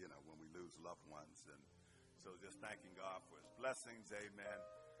difficult, when we lose loved ones, and so just thanking God for his blessings. Amen.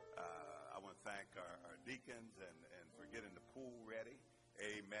 I want to thank our deacons and for getting the pool ready.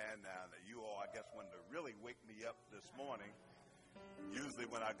 Amen. Now, you all, I guess, wanted to really wake me up this morning. Usually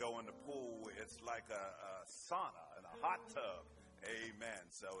when I go in the pool, it's like a sauna and a hot tub. Amen.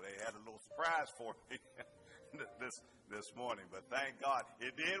 So they had a little surprise for me this morning. But thank God,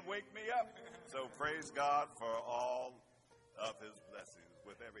 it did wake me up. So praise God for all of his blessings.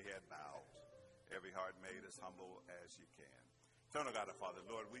 With every head bowed, every heart made as humble as you can. Eternal God and Father,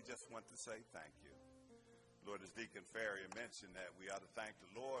 Lord, we just want to say thank you. Lord, as Deacon Ferrier mentioned, that we ought to thank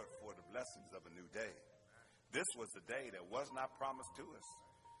the Lord for the blessings of a new day. This was the day that was not promised to us.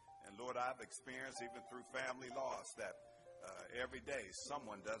 And Lord, I've experienced even through family loss that every day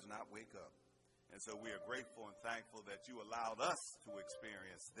someone does not wake up. And so we are grateful and thankful that you allowed us to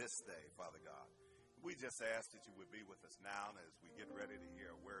experience this day, Father God. We just ask that you would be with us now as we get ready to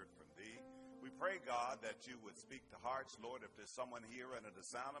hear a word from thee. We pray, God, that you would speak to hearts. Lord, if there's someone here under the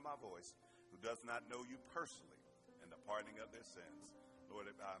sound of my voice who does not know you personally and the pardoning of their sins, Lord,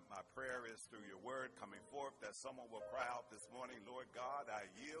 my prayer is through your word coming forth that someone will cry out this morning, Lord God, I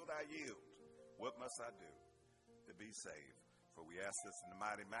yield. What must I do to be saved? For For we ask this in the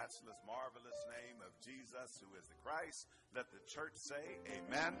mighty, matchless, marvelous name of Jesus, who is the Christ. Let the church say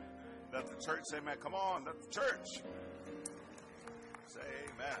amen. Let the church say amen. Come on, let the church say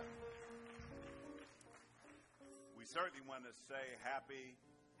amen. We certainly want to say happy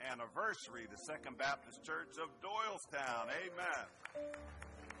anniversary to Second Baptist Church of Doylestown. Amen.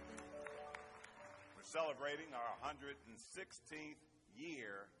 We're celebrating our 116th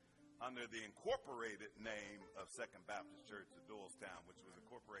year under the incorporated name of Second Baptist Church of Doylestown, which was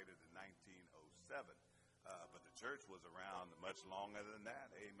incorporated in 1907. But the church was around much longer than that,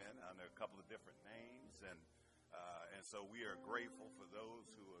 amen, under a couple of different names. And so we are grateful for those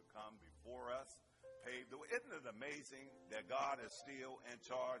who have come before us, paved the way. Isn't it amazing that God is still in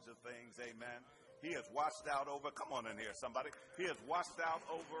charge of things, amen? He has watched out over, come on in here, somebody. He has watched out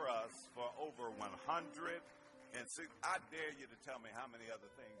over us for over 100. And I dare you to tell me how many other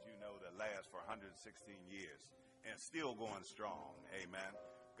things you know that last for 116 years and still going strong. Amen.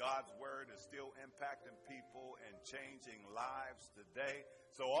 God's word is still impacting people and changing lives today.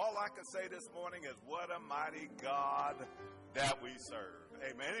 So all I can say this morning is what a mighty God that we serve.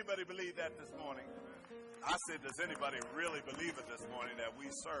 Amen. Anybody believe that this morning? I said, does anybody really believe it this morning that we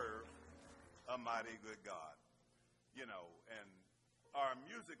serve a mighty good God? You know, and our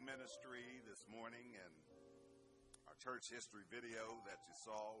music ministry this morning and church history video that you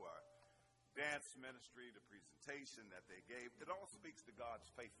saw, our dance ministry, the presentation that they gave, it all speaks to God's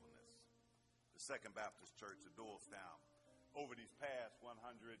faithfulness. The Second Baptist Church of Doylestown over these past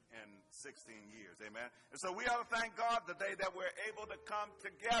 116 years, amen. And so we ought to thank God today that we're able to come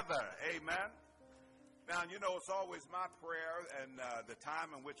together, amen. Now, you know, it's always my prayer and the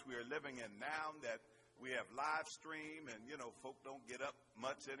time in which we are living in now that we have live stream, and, you know, folk don't get up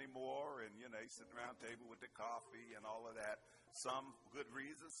much anymore, and, you know, they sit around the table with their coffee and all of that. Some good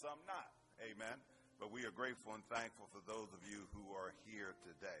reasons, some not. Amen. But we are grateful and thankful for those of you who are here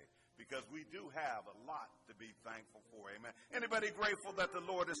today, because we do have a lot to be thankful for. Amen. Anybody grateful that the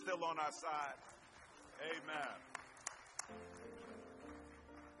Lord is still on our side? Amen.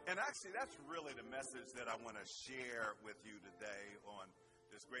 And actually, that's really the message that I want to share with you today on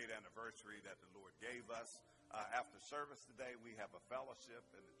this great anniversary that the Lord gave us. After service today, we have a fellowship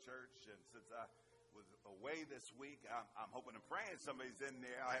in the church, and since I was away this week, I'm hoping and praying somebody's in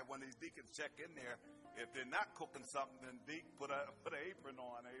there. I had one of these deacons check in there. If they're not cooking something, then Deke put an apron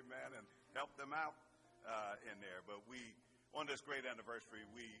on, amen, and help them out in there. But on this great anniversary,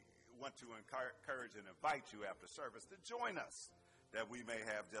 we want to encourage and invite you after service to join us, that we may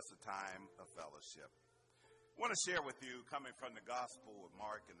have just a time of fellowship. I want to share with you, coming from the Gospel of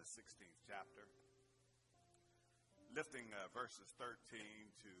Mark in the 16th chapter, lifting verses 13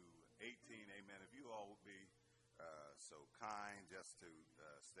 to 18, amen. If you all would be so kind just to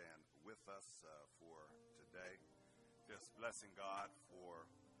stand with us for today, just blessing God for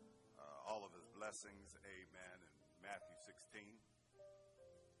all of his blessings, amen. In Matthew 16,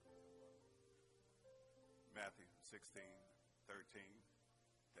 Matthew 16, 13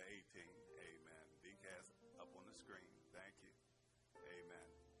 to 18, amen. Deke has up on the screen. Thank you. Amen.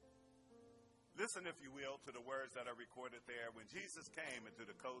 Listen, if you will, to the words that are recorded there. When Jesus came into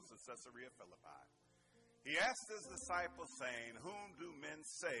the coast of Caesarea Philippi, he asked his disciples, saying, "Whom do men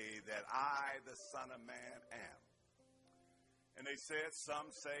say that I, the Son of Man, am?" And they said,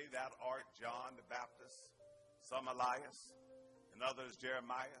 "Some say thou art John the Baptist, some Elias, and others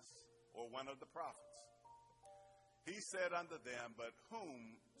Jeremiah, or one of the prophets." He said unto them, "But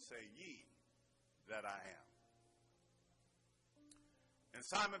whom say ye that I am?" And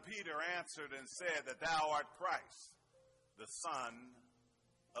Simon Peter answered and said that thou art Christ, the Son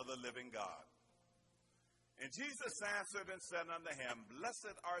of the living God. And Jesus answered and said unto him,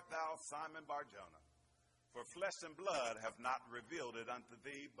 "Blessed art thou, Simon Bar-Jonah, for flesh and blood have not revealed it unto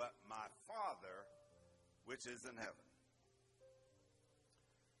thee, but my Father which is in heaven.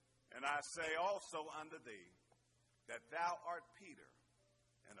 And I say also unto thee, that thou art Peter,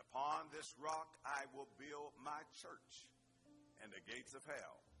 and upon this rock I will build my church, and the gates of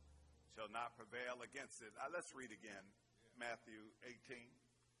hell shall not prevail against it." Let's read again, Matthew 18.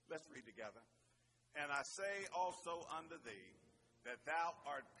 Let's read together. "And I say also unto thee, that thou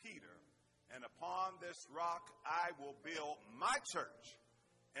art Peter, and upon this rock I will build my church,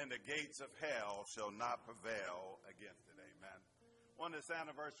 and the gates of hell shall not prevail against it." Amen. On this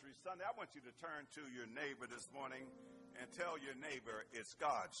anniversary Sunday, I want you to turn to your neighbor this morning and tell your neighbor, it's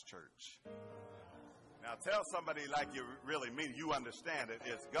God's church. Now tell somebody like you really mean, you understand it.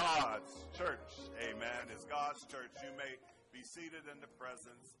 It's God's church. Amen. It's God's church. You may be seated in the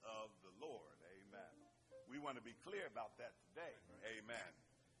presence of the Lord. Amen. We want to be clear about that today. Amen.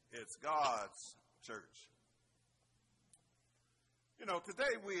 It's God's church. You know,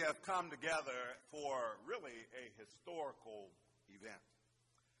 today we have come together for really a historical event.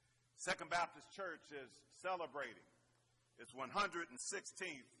 Second Baptist Church is celebrating its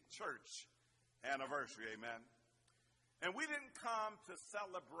 116th church anniversary, amen. And we didn't come to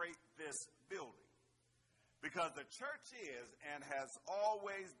celebrate this building because the church is and has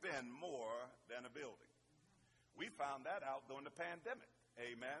always been more than a building. We found that out during the pandemic,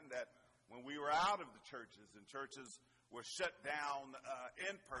 amen, that when we were out of the churches and churches were shut down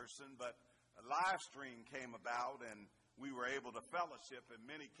in person, but a live stream came about and we were able to fellowship, and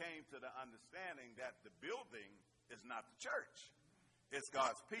many came to the understanding that the building is not the church. It's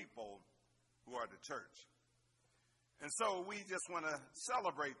God's people who are the church. And so we just want to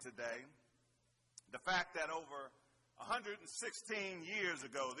celebrate today the fact that over 116 years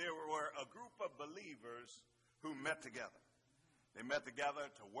ago, there were a group of believers who met together. They met together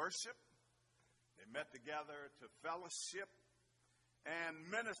to worship. They met together to fellowship and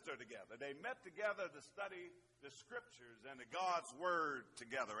minister together. They met together to study the scriptures and the God's word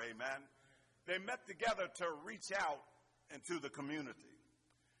together, amen. They met together to reach out into the community.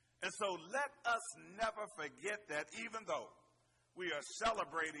 And so let us never forget that even though we are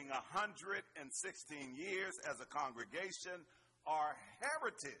celebrating 116 years as a congregation, our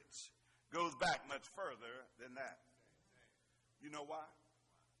heritage goes back much further than that. You know why?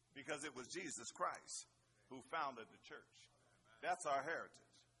 Because it was Jesus Christ who founded the church. That's our heritage.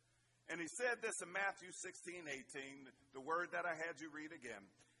 And he said this in Matthew 16:18, the word that I had you read again.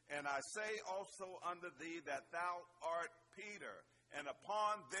 And I say also unto thee that thou art Peter, and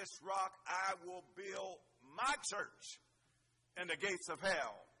upon this rock I will build my church, and the gates of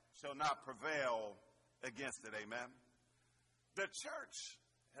hell shall not prevail against it. Amen. The church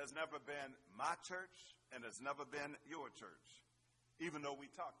has never been my church and has never been your church, even though we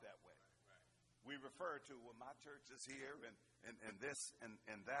talk that way. We refer to, well, my church is here and this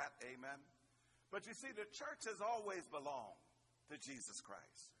and that. Amen. But you see, the church has always belonged to Jesus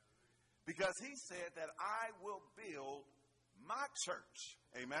Christ, because he said that I will build my church.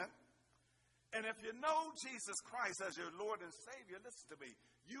 Amen. And if you know Jesus Christ as your Lord and Savior, listen to me,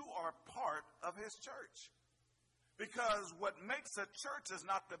 you are part of his church. Because what makes a church is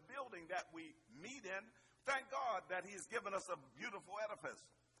not the building that we meet in. Thank God that he's given us a beautiful edifice.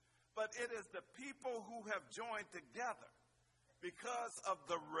 But it is the people who have joined together because of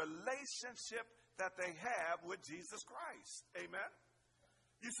the relationship that they have with Jesus Christ. Amen.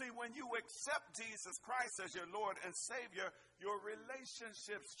 You see, when you accept Jesus Christ as your Lord and Savior, your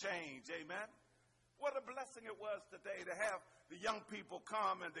relationships change. Amen. What a blessing it was today to have the young people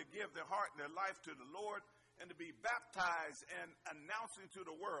come and to give their heart and their life to the Lord and to be baptized and announcing to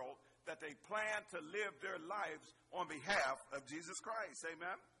the world that they plan to live their lives on behalf of Jesus Christ.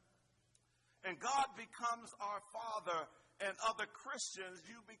 Amen. And God becomes our Father, and other Christians,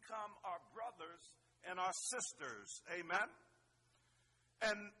 you become our brothers and our sisters. Amen.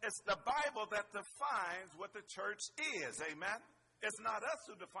 And it's the Bible that defines what the church is. Amen. It's not us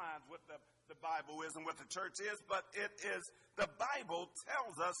who defines what the Bible is and what the church is, but it is the Bible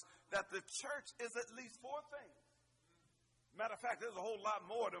tells us that the church is at least four things. Matter of fact, there's a whole lot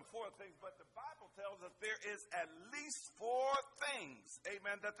more than four things, but the Bible tells us there is at least four things,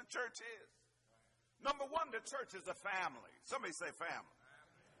 amen, that the church is. Number one, the church is a family. Somebody say family.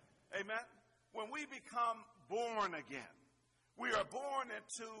 Amen. When we become born again, we are born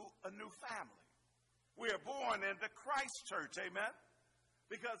into a new family. We are born into Christ Church, amen,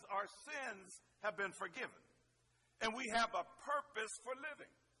 because our sins have been forgiven. And we have a purpose for living.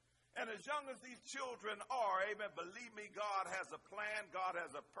 And as young as these children are, amen, believe me, God has a plan, God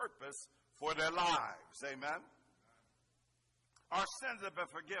has a purpose for their lives, amen. Our sins have been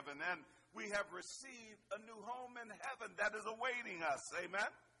forgiven, and we have received a new home in heaven that is awaiting us,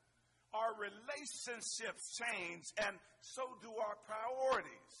 amen. Our relationships change, and so do our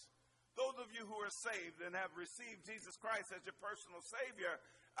priorities. Those of you who are saved and have received Jesus Christ as your personal Savior,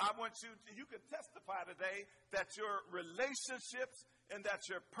 I want you can testify today that your relationships and that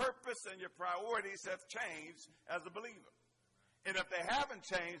your purpose and your priorities have changed as a believer. And if they haven't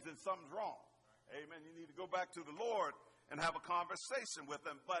changed, then something's wrong. Amen. You need to go back to the Lord and have a conversation with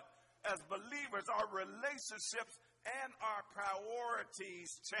him. But as believers, our relationships and our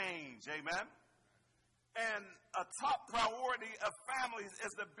priorities change. Amen. And a top priority of families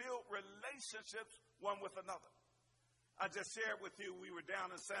is to build relationships one with another. I just shared with you, we were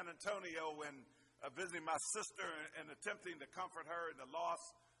down in San Antonio and visiting my sister and attempting to comfort her in the loss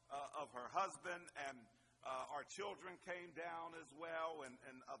of her husband. And our children came down as well, and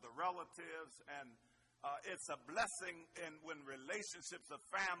other relatives. And it's a blessing when relationships of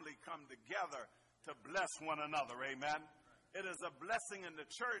family come together to bless one another. Amen. It is a blessing in the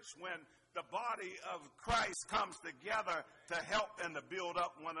church when the body of Christ comes together to help and to build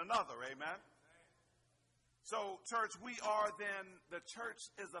up one another. Amen. So, church, we are then, the church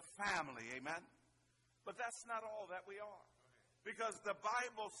is a family. Amen. But that's not all that we are. Because the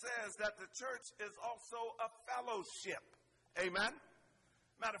Bible says that the church is also a fellowship. Amen.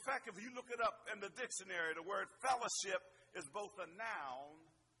 Matter of fact, if you look it up in the dictionary, the word fellowship is both a noun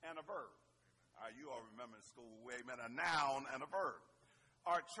and a verb. You all remember in school, amen, a noun and a verb.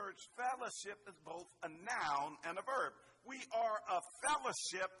 Our church fellowship is both a noun and a verb. We are a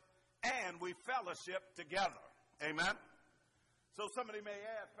fellowship and we fellowship together. Amen. So somebody may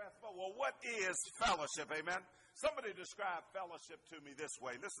ask, Pastor, well, what is fellowship? Amen. Somebody described fellowship to me this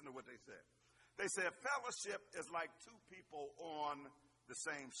way. Listen to what they said. They said fellowship is like two people on the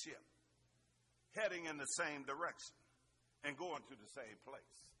same ship, heading in the same direction and going to the same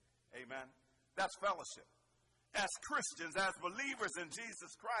place. Amen. That's fellowship. As Christians, as believers in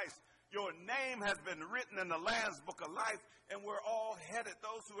Jesus Christ, your name has been written in the Lamb's Book of Life, and we're all headed,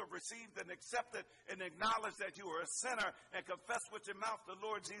 those who have received and accepted and acknowledged that you are a sinner and confess with your mouth the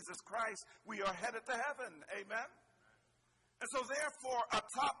Lord Jesus Christ, we are headed to heaven. Amen? And so therefore, a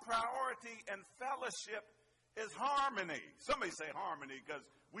top priority in fellowship is harmony. Somebody say harmony, because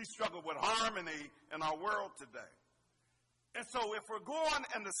we struggle with harmony in our world today. And so if we're going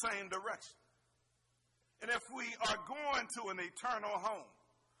in the same direction, and if we are going to an eternal home,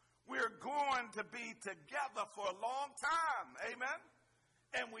 we're going to be together for a long time. Amen?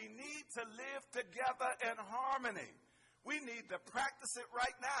 And we need to live together in harmony. We need to practice it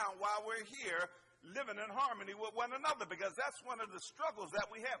right now while we're here, living in harmony with one another, because that's one of the struggles that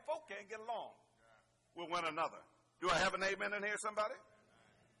we have. Folk can't get along with one another. Do I have an amen in here, somebody?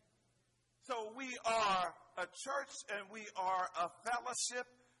 So we are a church and we are a fellowship,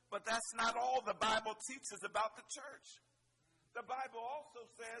 but that's not all the Bible teaches about the church. The Bible also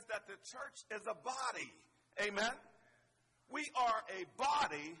says that the church is a body. Amen? We are a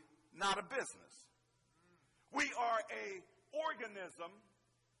body, not a business. We are a organism,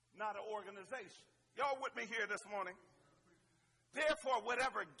 not an organization. Y'all with me here this morning? Therefore,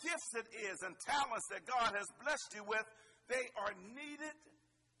 whatever gifts it is and talents that God has blessed you with, they are needed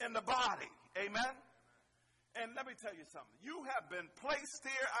in the body. Amen? And let me tell you something. You have been placed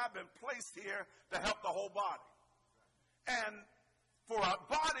here, I've been placed here to help the whole body. And for a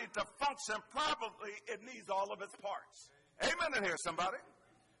body to function properly, it needs all of its parts. Amen in here, somebody.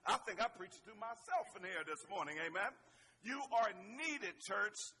 I think I preached to myself in here this morning. Amen. You are needed,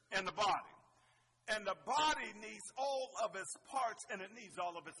 church, in the body. And the body needs all of its parts, and it needs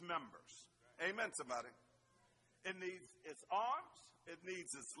all of its members. Amen, somebody. It needs its arms. It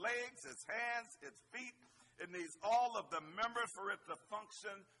needs its legs, its hands, its feet. It needs all of the members for it to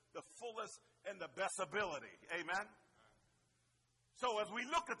function the fullest and the best ability. Amen? So as we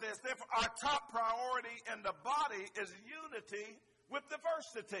look at this, therefore, our top priority in the body is unity with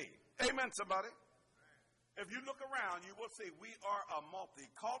diversity. Amen, somebody? If you look around, you will see we are a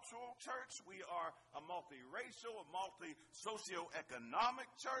multicultural church. We are a multiracial, a multi-socioeconomic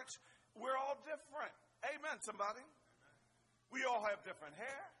church. We're all different. Amen, somebody? We all have different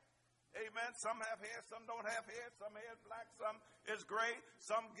hair. Amen. Some have hair, some don't have hair. Some hair is black, some is gray.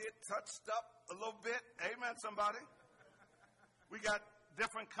 Some get touched up a little bit. Amen, somebody. We got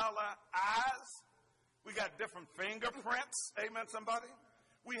different color eyes. We got different fingerprints. Amen, somebody.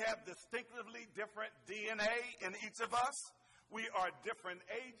 We have distinctively different DNA in each of us. We are different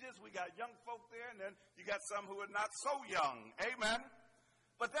ages. We got young folk there, and then you got some who are not so young. Amen.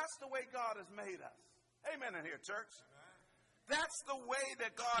 But that's the way God has made us. Amen in here, church. That's the way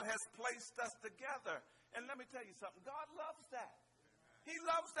that God has placed us together. And let me tell you something. God loves that. He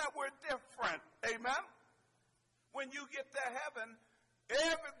loves that we're different. Amen? When you get to heaven,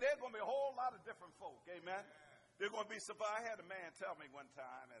 there's going to be a whole lot of different folk. Amen? They're going to be surprised. I had a man tell me one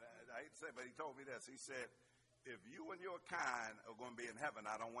time, and I hate to say it, but he told me this. He said, if you and your kind are going to be in heaven,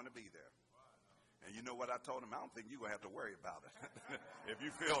 I don't want to be there. And you know what I told him? I don't think you're going to have to worry about it if you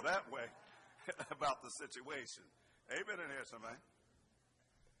feel that way about the situation. Amen in here, somebody.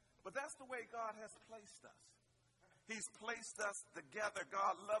 But that's the way God has placed us. He's placed us together.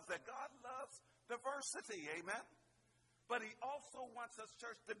 God loves that. God loves diversity. Amen. But he also wants us,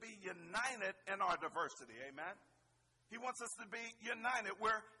 church, to be united in our diversity. Amen. He wants us to be united.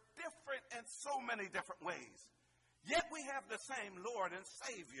 We're different in so many different ways. Yet we have the same Lord and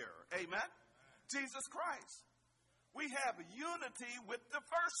Savior. Amen. Jesus Christ. We have unity with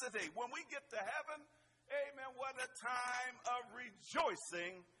diversity. When we get to heaven, amen, what a time of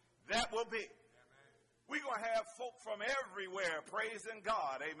rejoicing that will be. Amen. We're going to have folk from everywhere praising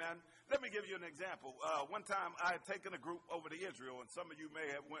God. Amen. Let me give you an example. One time I had taken a group over to Israel, and some of you may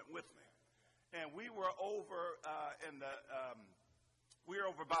have went with me. And we were over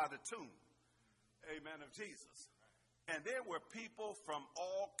over by the tomb, amen, of Jesus. And there were people from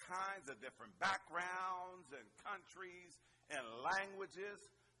all kinds of different backgrounds and countries and languages.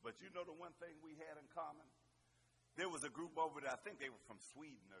 But you know the one thing we had in common? There was a group over there, I think they were from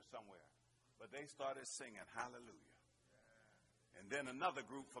Sweden or somewhere. But they started singing hallelujah. And then another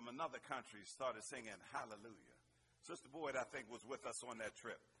group from another country started singing hallelujah. Sister Boyd, I think, was with us on that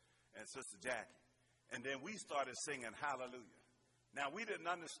trip. And Sister Jackie. And then we started singing hallelujah. Now, we didn't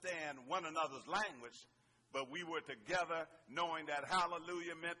understand one another's language, but we were together knowing that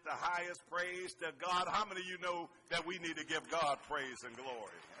hallelujah meant the highest praise to God. How many of you know that we need to give God praise and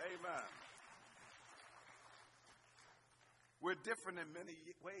glory? Amen. We're different in many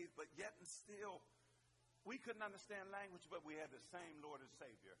ways, but yet and still, we couldn't understand language, but we had the same Lord and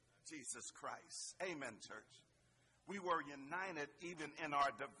Savior, Jesus Christ. Amen, church. We were united even in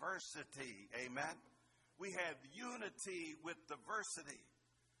our diversity. Amen. We had unity with diversity.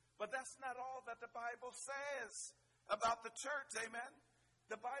 But that's not all that the Bible says about the church. Amen.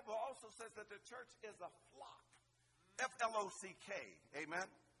 The Bible also says that the church is a flock. F-L-O-C-K. Amen.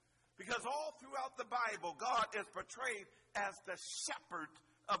 Because all throughout the Bible, God is portrayed as the shepherd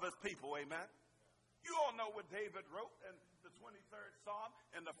of his people. Amen. You all know what David wrote in the 23rd Psalm.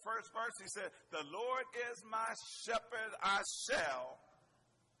 In the first verse, he said, the Lord is my shepherd, I shall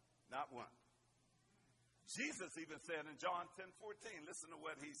not want. Jesus even said in John 10:14, listen to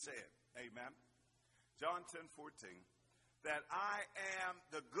what he said. Amen. John 10:14, that I am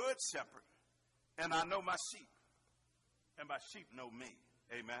the good shepherd, and I know my sheep, and my sheep know me.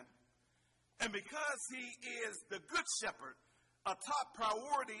 Amen. And because he is the good shepherd, a top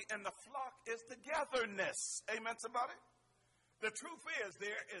priority in the flock is togetherness. Amen, somebody? The truth is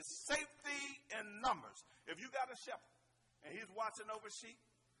there is safety in numbers. If you got a shepherd and he's watching over sheep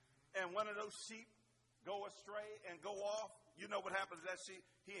and one of those sheep go astray and go off, you know what happens to that sheep?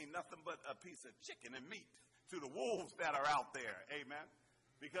 He ain't nothing but a piece of chicken and meat to the wolves that are out there. Amen?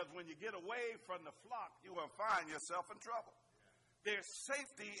 Because when you get away from the flock, you will find yourself in trouble. There's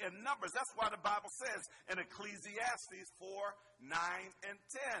safety in numbers. That's why the Bible says in Ecclesiastes 4:9 and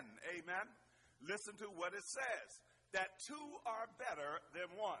 10. Amen. Listen to what it says. That two are better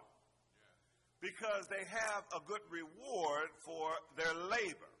than one. Because they have a good reward for their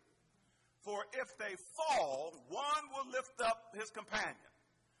labor. For if they fall, one will lift up his companion.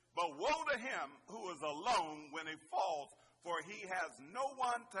 But woe to him who is alone when he falls, for he has no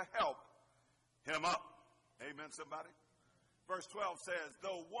one to help him up. Amen, somebody? Verse 12 says,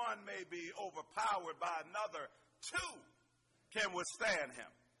 though one may be overpowered by another, two can withstand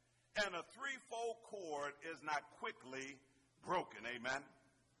him. And a threefold cord is not quickly broken. Amen.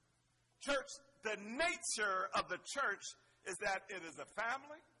 Church, the nature of the church is that it is a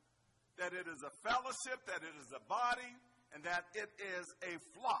family, that it is a fellowship, that it is a body, and that it is a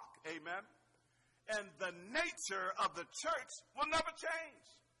flock. Amen. And the nature of the church will never change.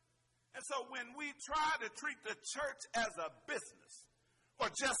 And so when we try to treat the church as a business or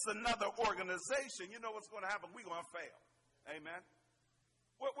just another organization, you know what's going to happen? We're going to fail. Amen.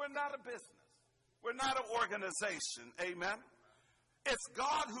 We're not a business. We're not an organization. Amen. It's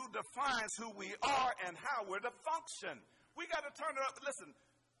God who defines who we are and how we're to function. We got to turn it up. Listen,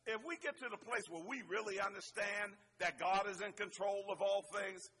 if we get to the place where we really understand that God is in control of all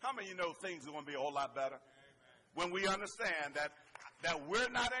things, how many of you know things are going to be a whole lot better? Amen. When we understand that we're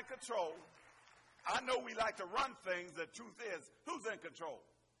not in control. I know we like to run things. The truth is, who's in control?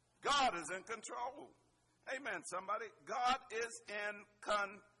 God is in control. Amen, somebody. God is in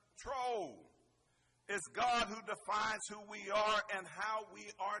control. It's God who defines who we are and how we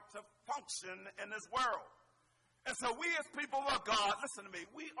are to function in this world. And so we as people of God, listen to me,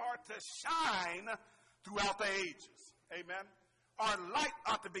 we are to shine throughout the ages. Amen. Our light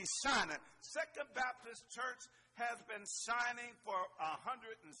ought to be shining. Second Baptist Church has been shining for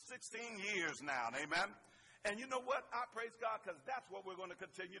 116 years now. Amen. And you know what? I praise God because that's what we're going to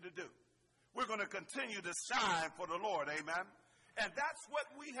continue to do. We're going to continue to shine for the Lord. Amen. And that's what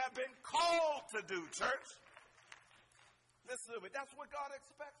we have been called to do, church. Listen to me. That's what God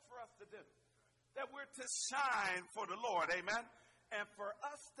expects for us to do. That we're to shine for the Lord. Amen. And for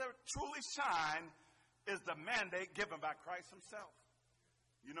us to truly shine is the mandate given by Christ himself.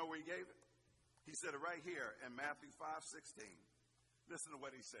 You know where he gave it? He said it right here in Matthew 5:16. Listen to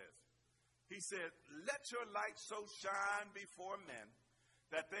what he says. He said, let your light so shine before men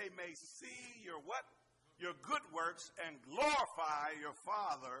that they may see your what? Your good works and glorify your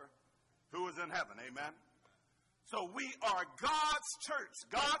Father who is in heaven. Amen. So we are God's church,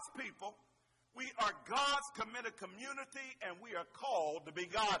 God's people. We are God's committed community, and we are called to be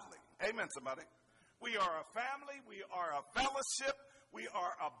godly. Amen, somebody. We are a family. We are a fellowship. We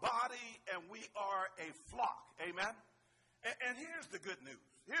are a body, and we are a flock. Amen. And here's the good news.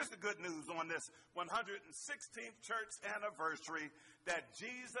 Here's the good news on this 116th church anniversary, that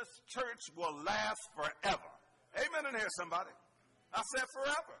Jesus' church will last forever. Amen in here, somebody. I said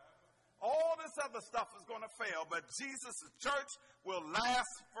forever. All this other stuff is going to fail, but Jesus' church will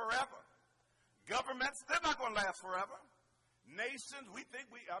last forever. Governments, they're not going to last forever. Nations, we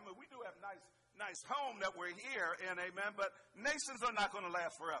do have nice home that we're here in, amen, but nations are not going to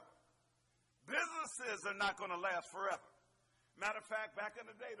last forever. Businesses are not going to last forever. Matter of fact, back in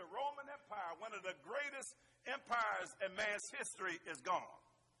the day, the Roman Empire, one of the greatest empires in man's history, is gone.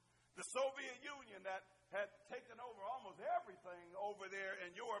 The Soviet Union that had taken over almost everything over there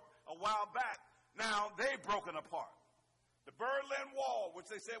in Europe a while back, now they've broken apart. The Berlin Wall, which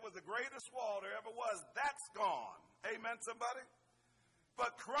they said was the greatest wall there ever was, that's gone. Amen, somebody?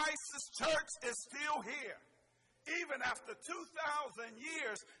 But Christ's church is still here. Even after 2,000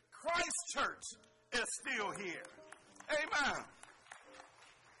 years, Christ's church is still here. Amen.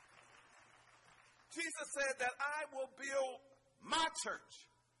 Jesus said that I will build my church,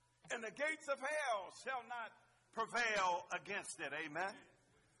 and the gates of hell shall not prevail against it. Amen.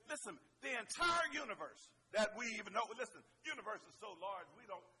 Listen, the entire universe that we even know, listen, universe is so large, we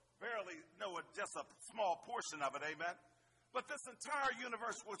don't barely know it, just a small portion of it. Amen. But this entire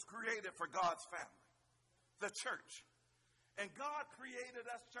universe was created for God's family, the church. And God created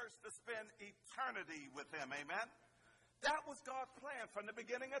us, church, to spend eternity with him. Amen. That was God's plan from the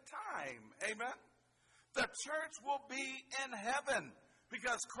beginning of time. Amen. The church will be in heaven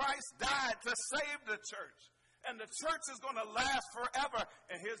because Christ died to save the church. And the church is going to last forever.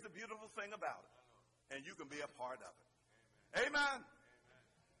 And here's the beautiful thing about it. And you can be a part of it. Amen.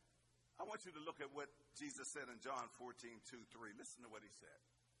 I want you to look at what Jesus said in John 14:2-3. Listen to what he said.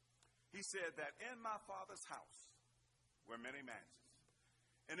 He said that in my Father's house were many mansions.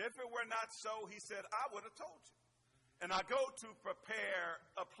 And if it were not so, he said, I would have told you. And I go to prepare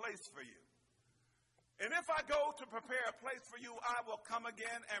a place for you. And if I go to prepare a place for you, I will come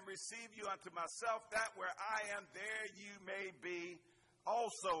again and receive you unto myself, that where I am, there you may be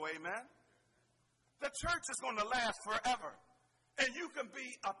also. Amen. The church is going to last forever. And you can be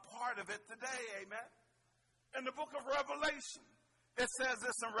a part of it today. Amen. In the book of Revelation, it says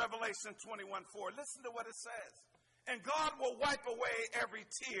this in Revelation 21:4. Listen to what it says. And God will wipe away every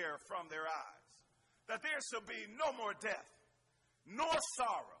tear from their eyes, that there shall be no more death, nor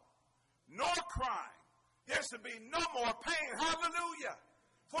sorrow, nor crying. There shall be no more pain. Hallelujah.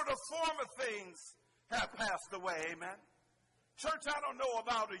 For the former things have passed away. Amen. Church, I don't know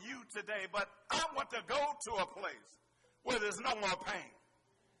about you today, but I want to go to a place where there's no more pain.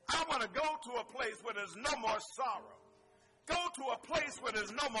 I want to go to a place where there's no more sorrow. Go to a place where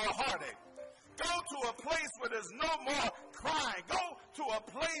there's no more heartache. Go to a place where there's no more crying. Go to a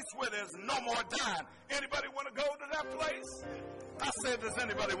place where there's no more dying. Anybody want to go to that place? I said, does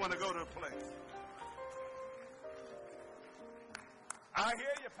anybody want to go to a place? I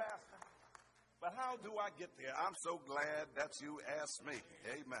hear you, Pastor. But how do I get there? I'm so glad that you asked me.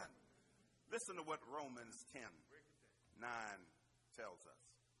 Amen. Listen to what Romans 10:9 tells us.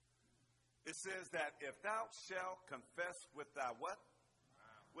 It says that if thou shalt confess with thy what?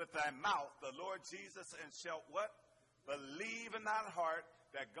 With thy mouth the Lord Jesus, and shalt what? Believe in thine heart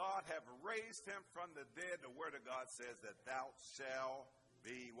that God have raised him from the dead, the word of God says that thou shalt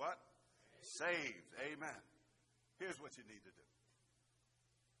be what? Saved. Amen. Here's what you need to do.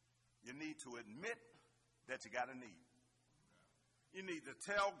 You need to admit that you got a need. You need to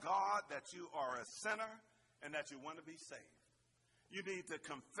tell God that you are a sinner and that you want to be saved. You need to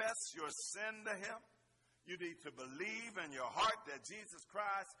confess your sin to him. You need to believe in your heart that Jesus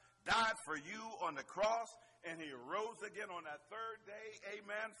Christ died for you on the cross and he rose again on that third day,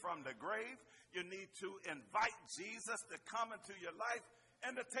 amen, from the grave. You need to invite Jesus to come into your life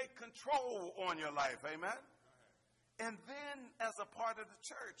and to take control on your life, amen. And then as a part of the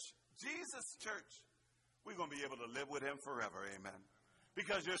church, Jesus' church, we're going to be able to live with him forever, amen.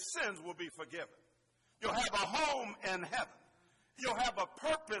 Because your sins will be forgiven. You'll have a home in heaven. You'll have a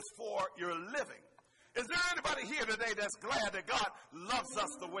purpose for your living. Is there anybody here today that's glad that God loves us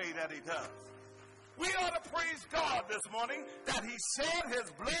the way that he does? We ought to praise God this morning that he shed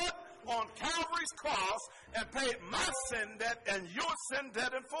his blood on Calvary's cross and paid my sin debt and your sin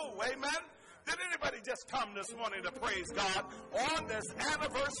debt in full. Amen? Did anybody just come this morning to praise God on this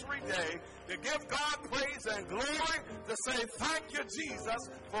anniversary day, to give God praise and glory, to say thank you, Jesus,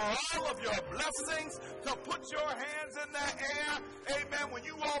 for all of your blessings, to put your hands in the air? Amen. When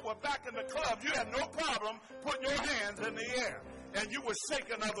you all were back in the club, you had no problem putting your hands in the air. And you were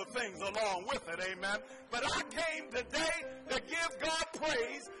shaking other things along with it, amen. But I came today to give God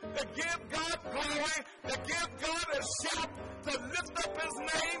praise, to give God glory, to give God a shout, to lift up his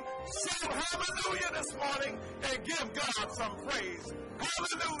name, shout hallelujah this morning, and give God some praise.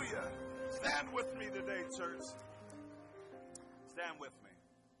 Hallelujah. Stand with me today, church. Stand with me.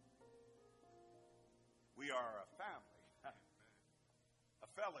 We are a family, a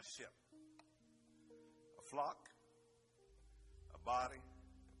fellowship, a flock, body,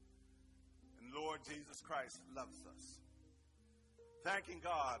 and Lord Jesus Christ loves us. Thanking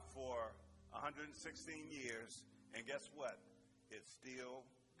God for 116 years, and guess what? It's still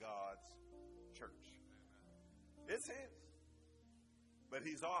God's church. It's his. But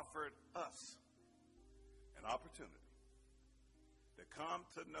he's offered us an opportunity to come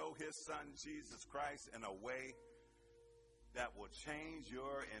to know his son Jesus Christ in a way that will change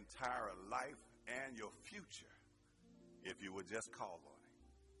your entire life and your future. If you would just call on him.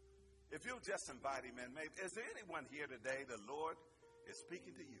 If you'll just invite him in. Maybe, is there anyone here today, the Lord is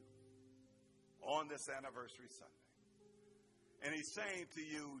speaking to you on this anniversary Sunday? And he's saying to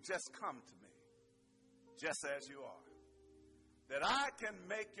you, just come to me, just as you are. That I can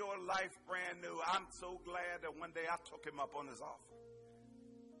make your life brand new. I'm so glad that one day I took him up on his offer.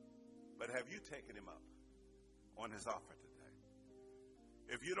 But have you taken him up on his offer today?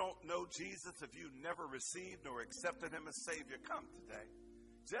 If you don't know Jesus, if you never received or accepted him as Savior, come today,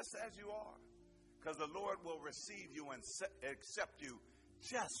 just as you are. Because the Lord will receive you and accept you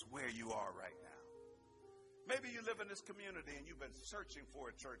just where you are right now. Maybe you live in this community and you've been searching for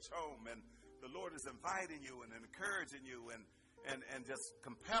a church home, and the Lord is inviting you and encouraging you and just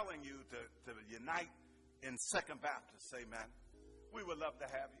compelling you to unite in Second Baptist. Amen. We would love to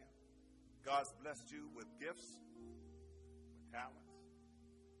have you. God's blessed you with gifts, with talents,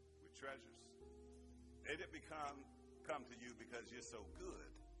 treasures. They didn't come to you because you're so good.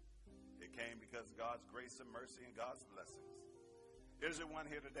 It came because of God's grace and mercy and God's blessings. Is there one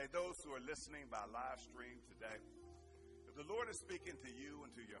here today? Those who are listening by live stream today, if the Lord is speaking to you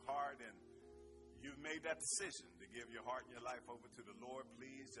and to your heart, and you've made that decision to give your heart and your life over to the Lord,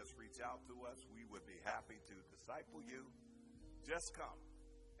 please just reach out to us. We would be happy to disciple you. Just come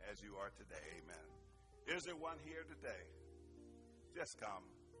as you are today. Amen. Is there one here today? Just come.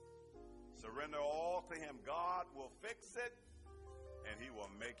 Surrender all to him. God will fix it, and he will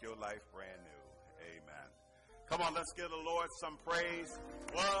make your life brand new. Amen. Come on, let's give the Lord some praise.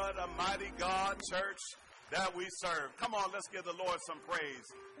 What a mighty God, church, that we serve. Come on, let's give the Lord some praise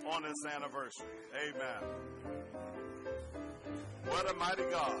on this anniversary. Amen. What a mighty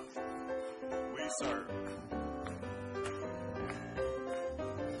God we serve.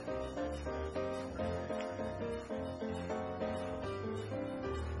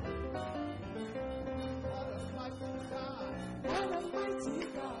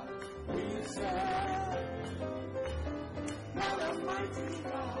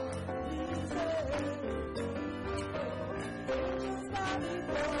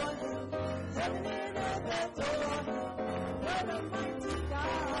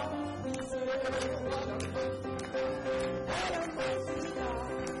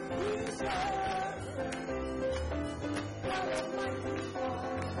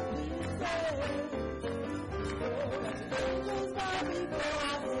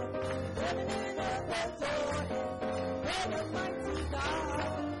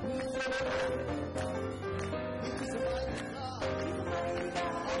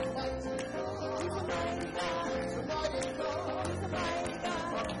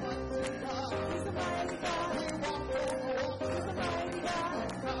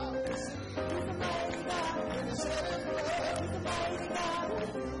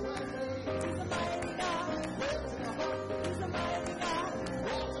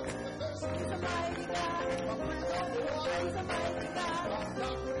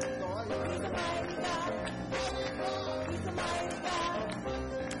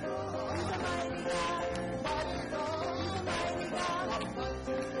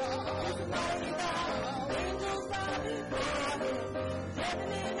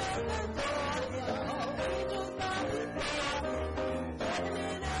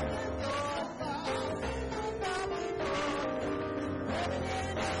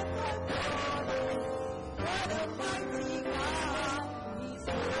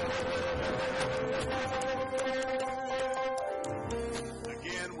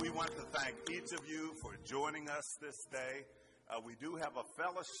 each of you for joining us this day. We do have a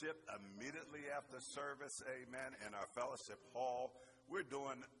fellowship immediately after service, amen, in our fellowship hall. We're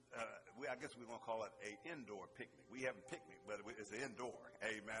doing, I guess we're going to call it an indoor picnic. We have a picnic, but it's indoor,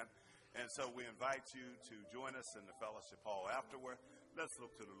 amen. And so we invite you to join us in the fellowship hall afterward. Let's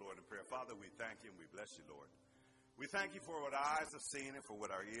look to the Lord in prayer. Father, we thank you and we bless you, Lord. We thank you for what our eyes have seen and for what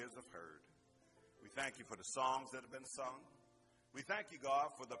our ears have heard. We thank you for the songs that have been sung. We thank you,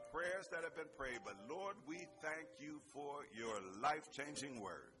 God, for the prayers that have been prayed. But, Lord, we thank you for your life-changing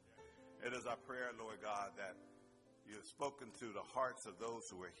word. It is our prayer, Lord God, that you have spoken to the hearts of those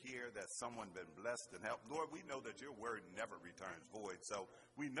who are here, that someone been blessed and helped. Lord, we know that your word never returns void, so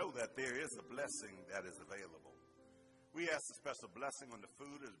we know that there is a blessing that is available. We ask a special blessing on the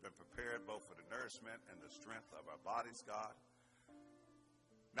food that has been prepared both for the nourishment and the strength of our bodies, God.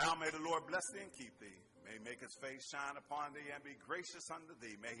 Now may the Lord bless thee and keep thee. May he make his face shine upon thee and be gracious unto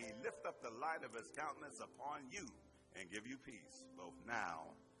thee. May he lift up the light of his countenance upon you and give you peace, both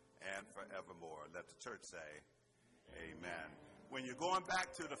now and forevermore. Let the church say, amen. When you're going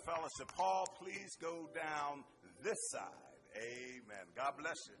back to the fellowship hall, please go down this side. Amen. God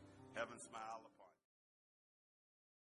bless you. Heaven smile upon you.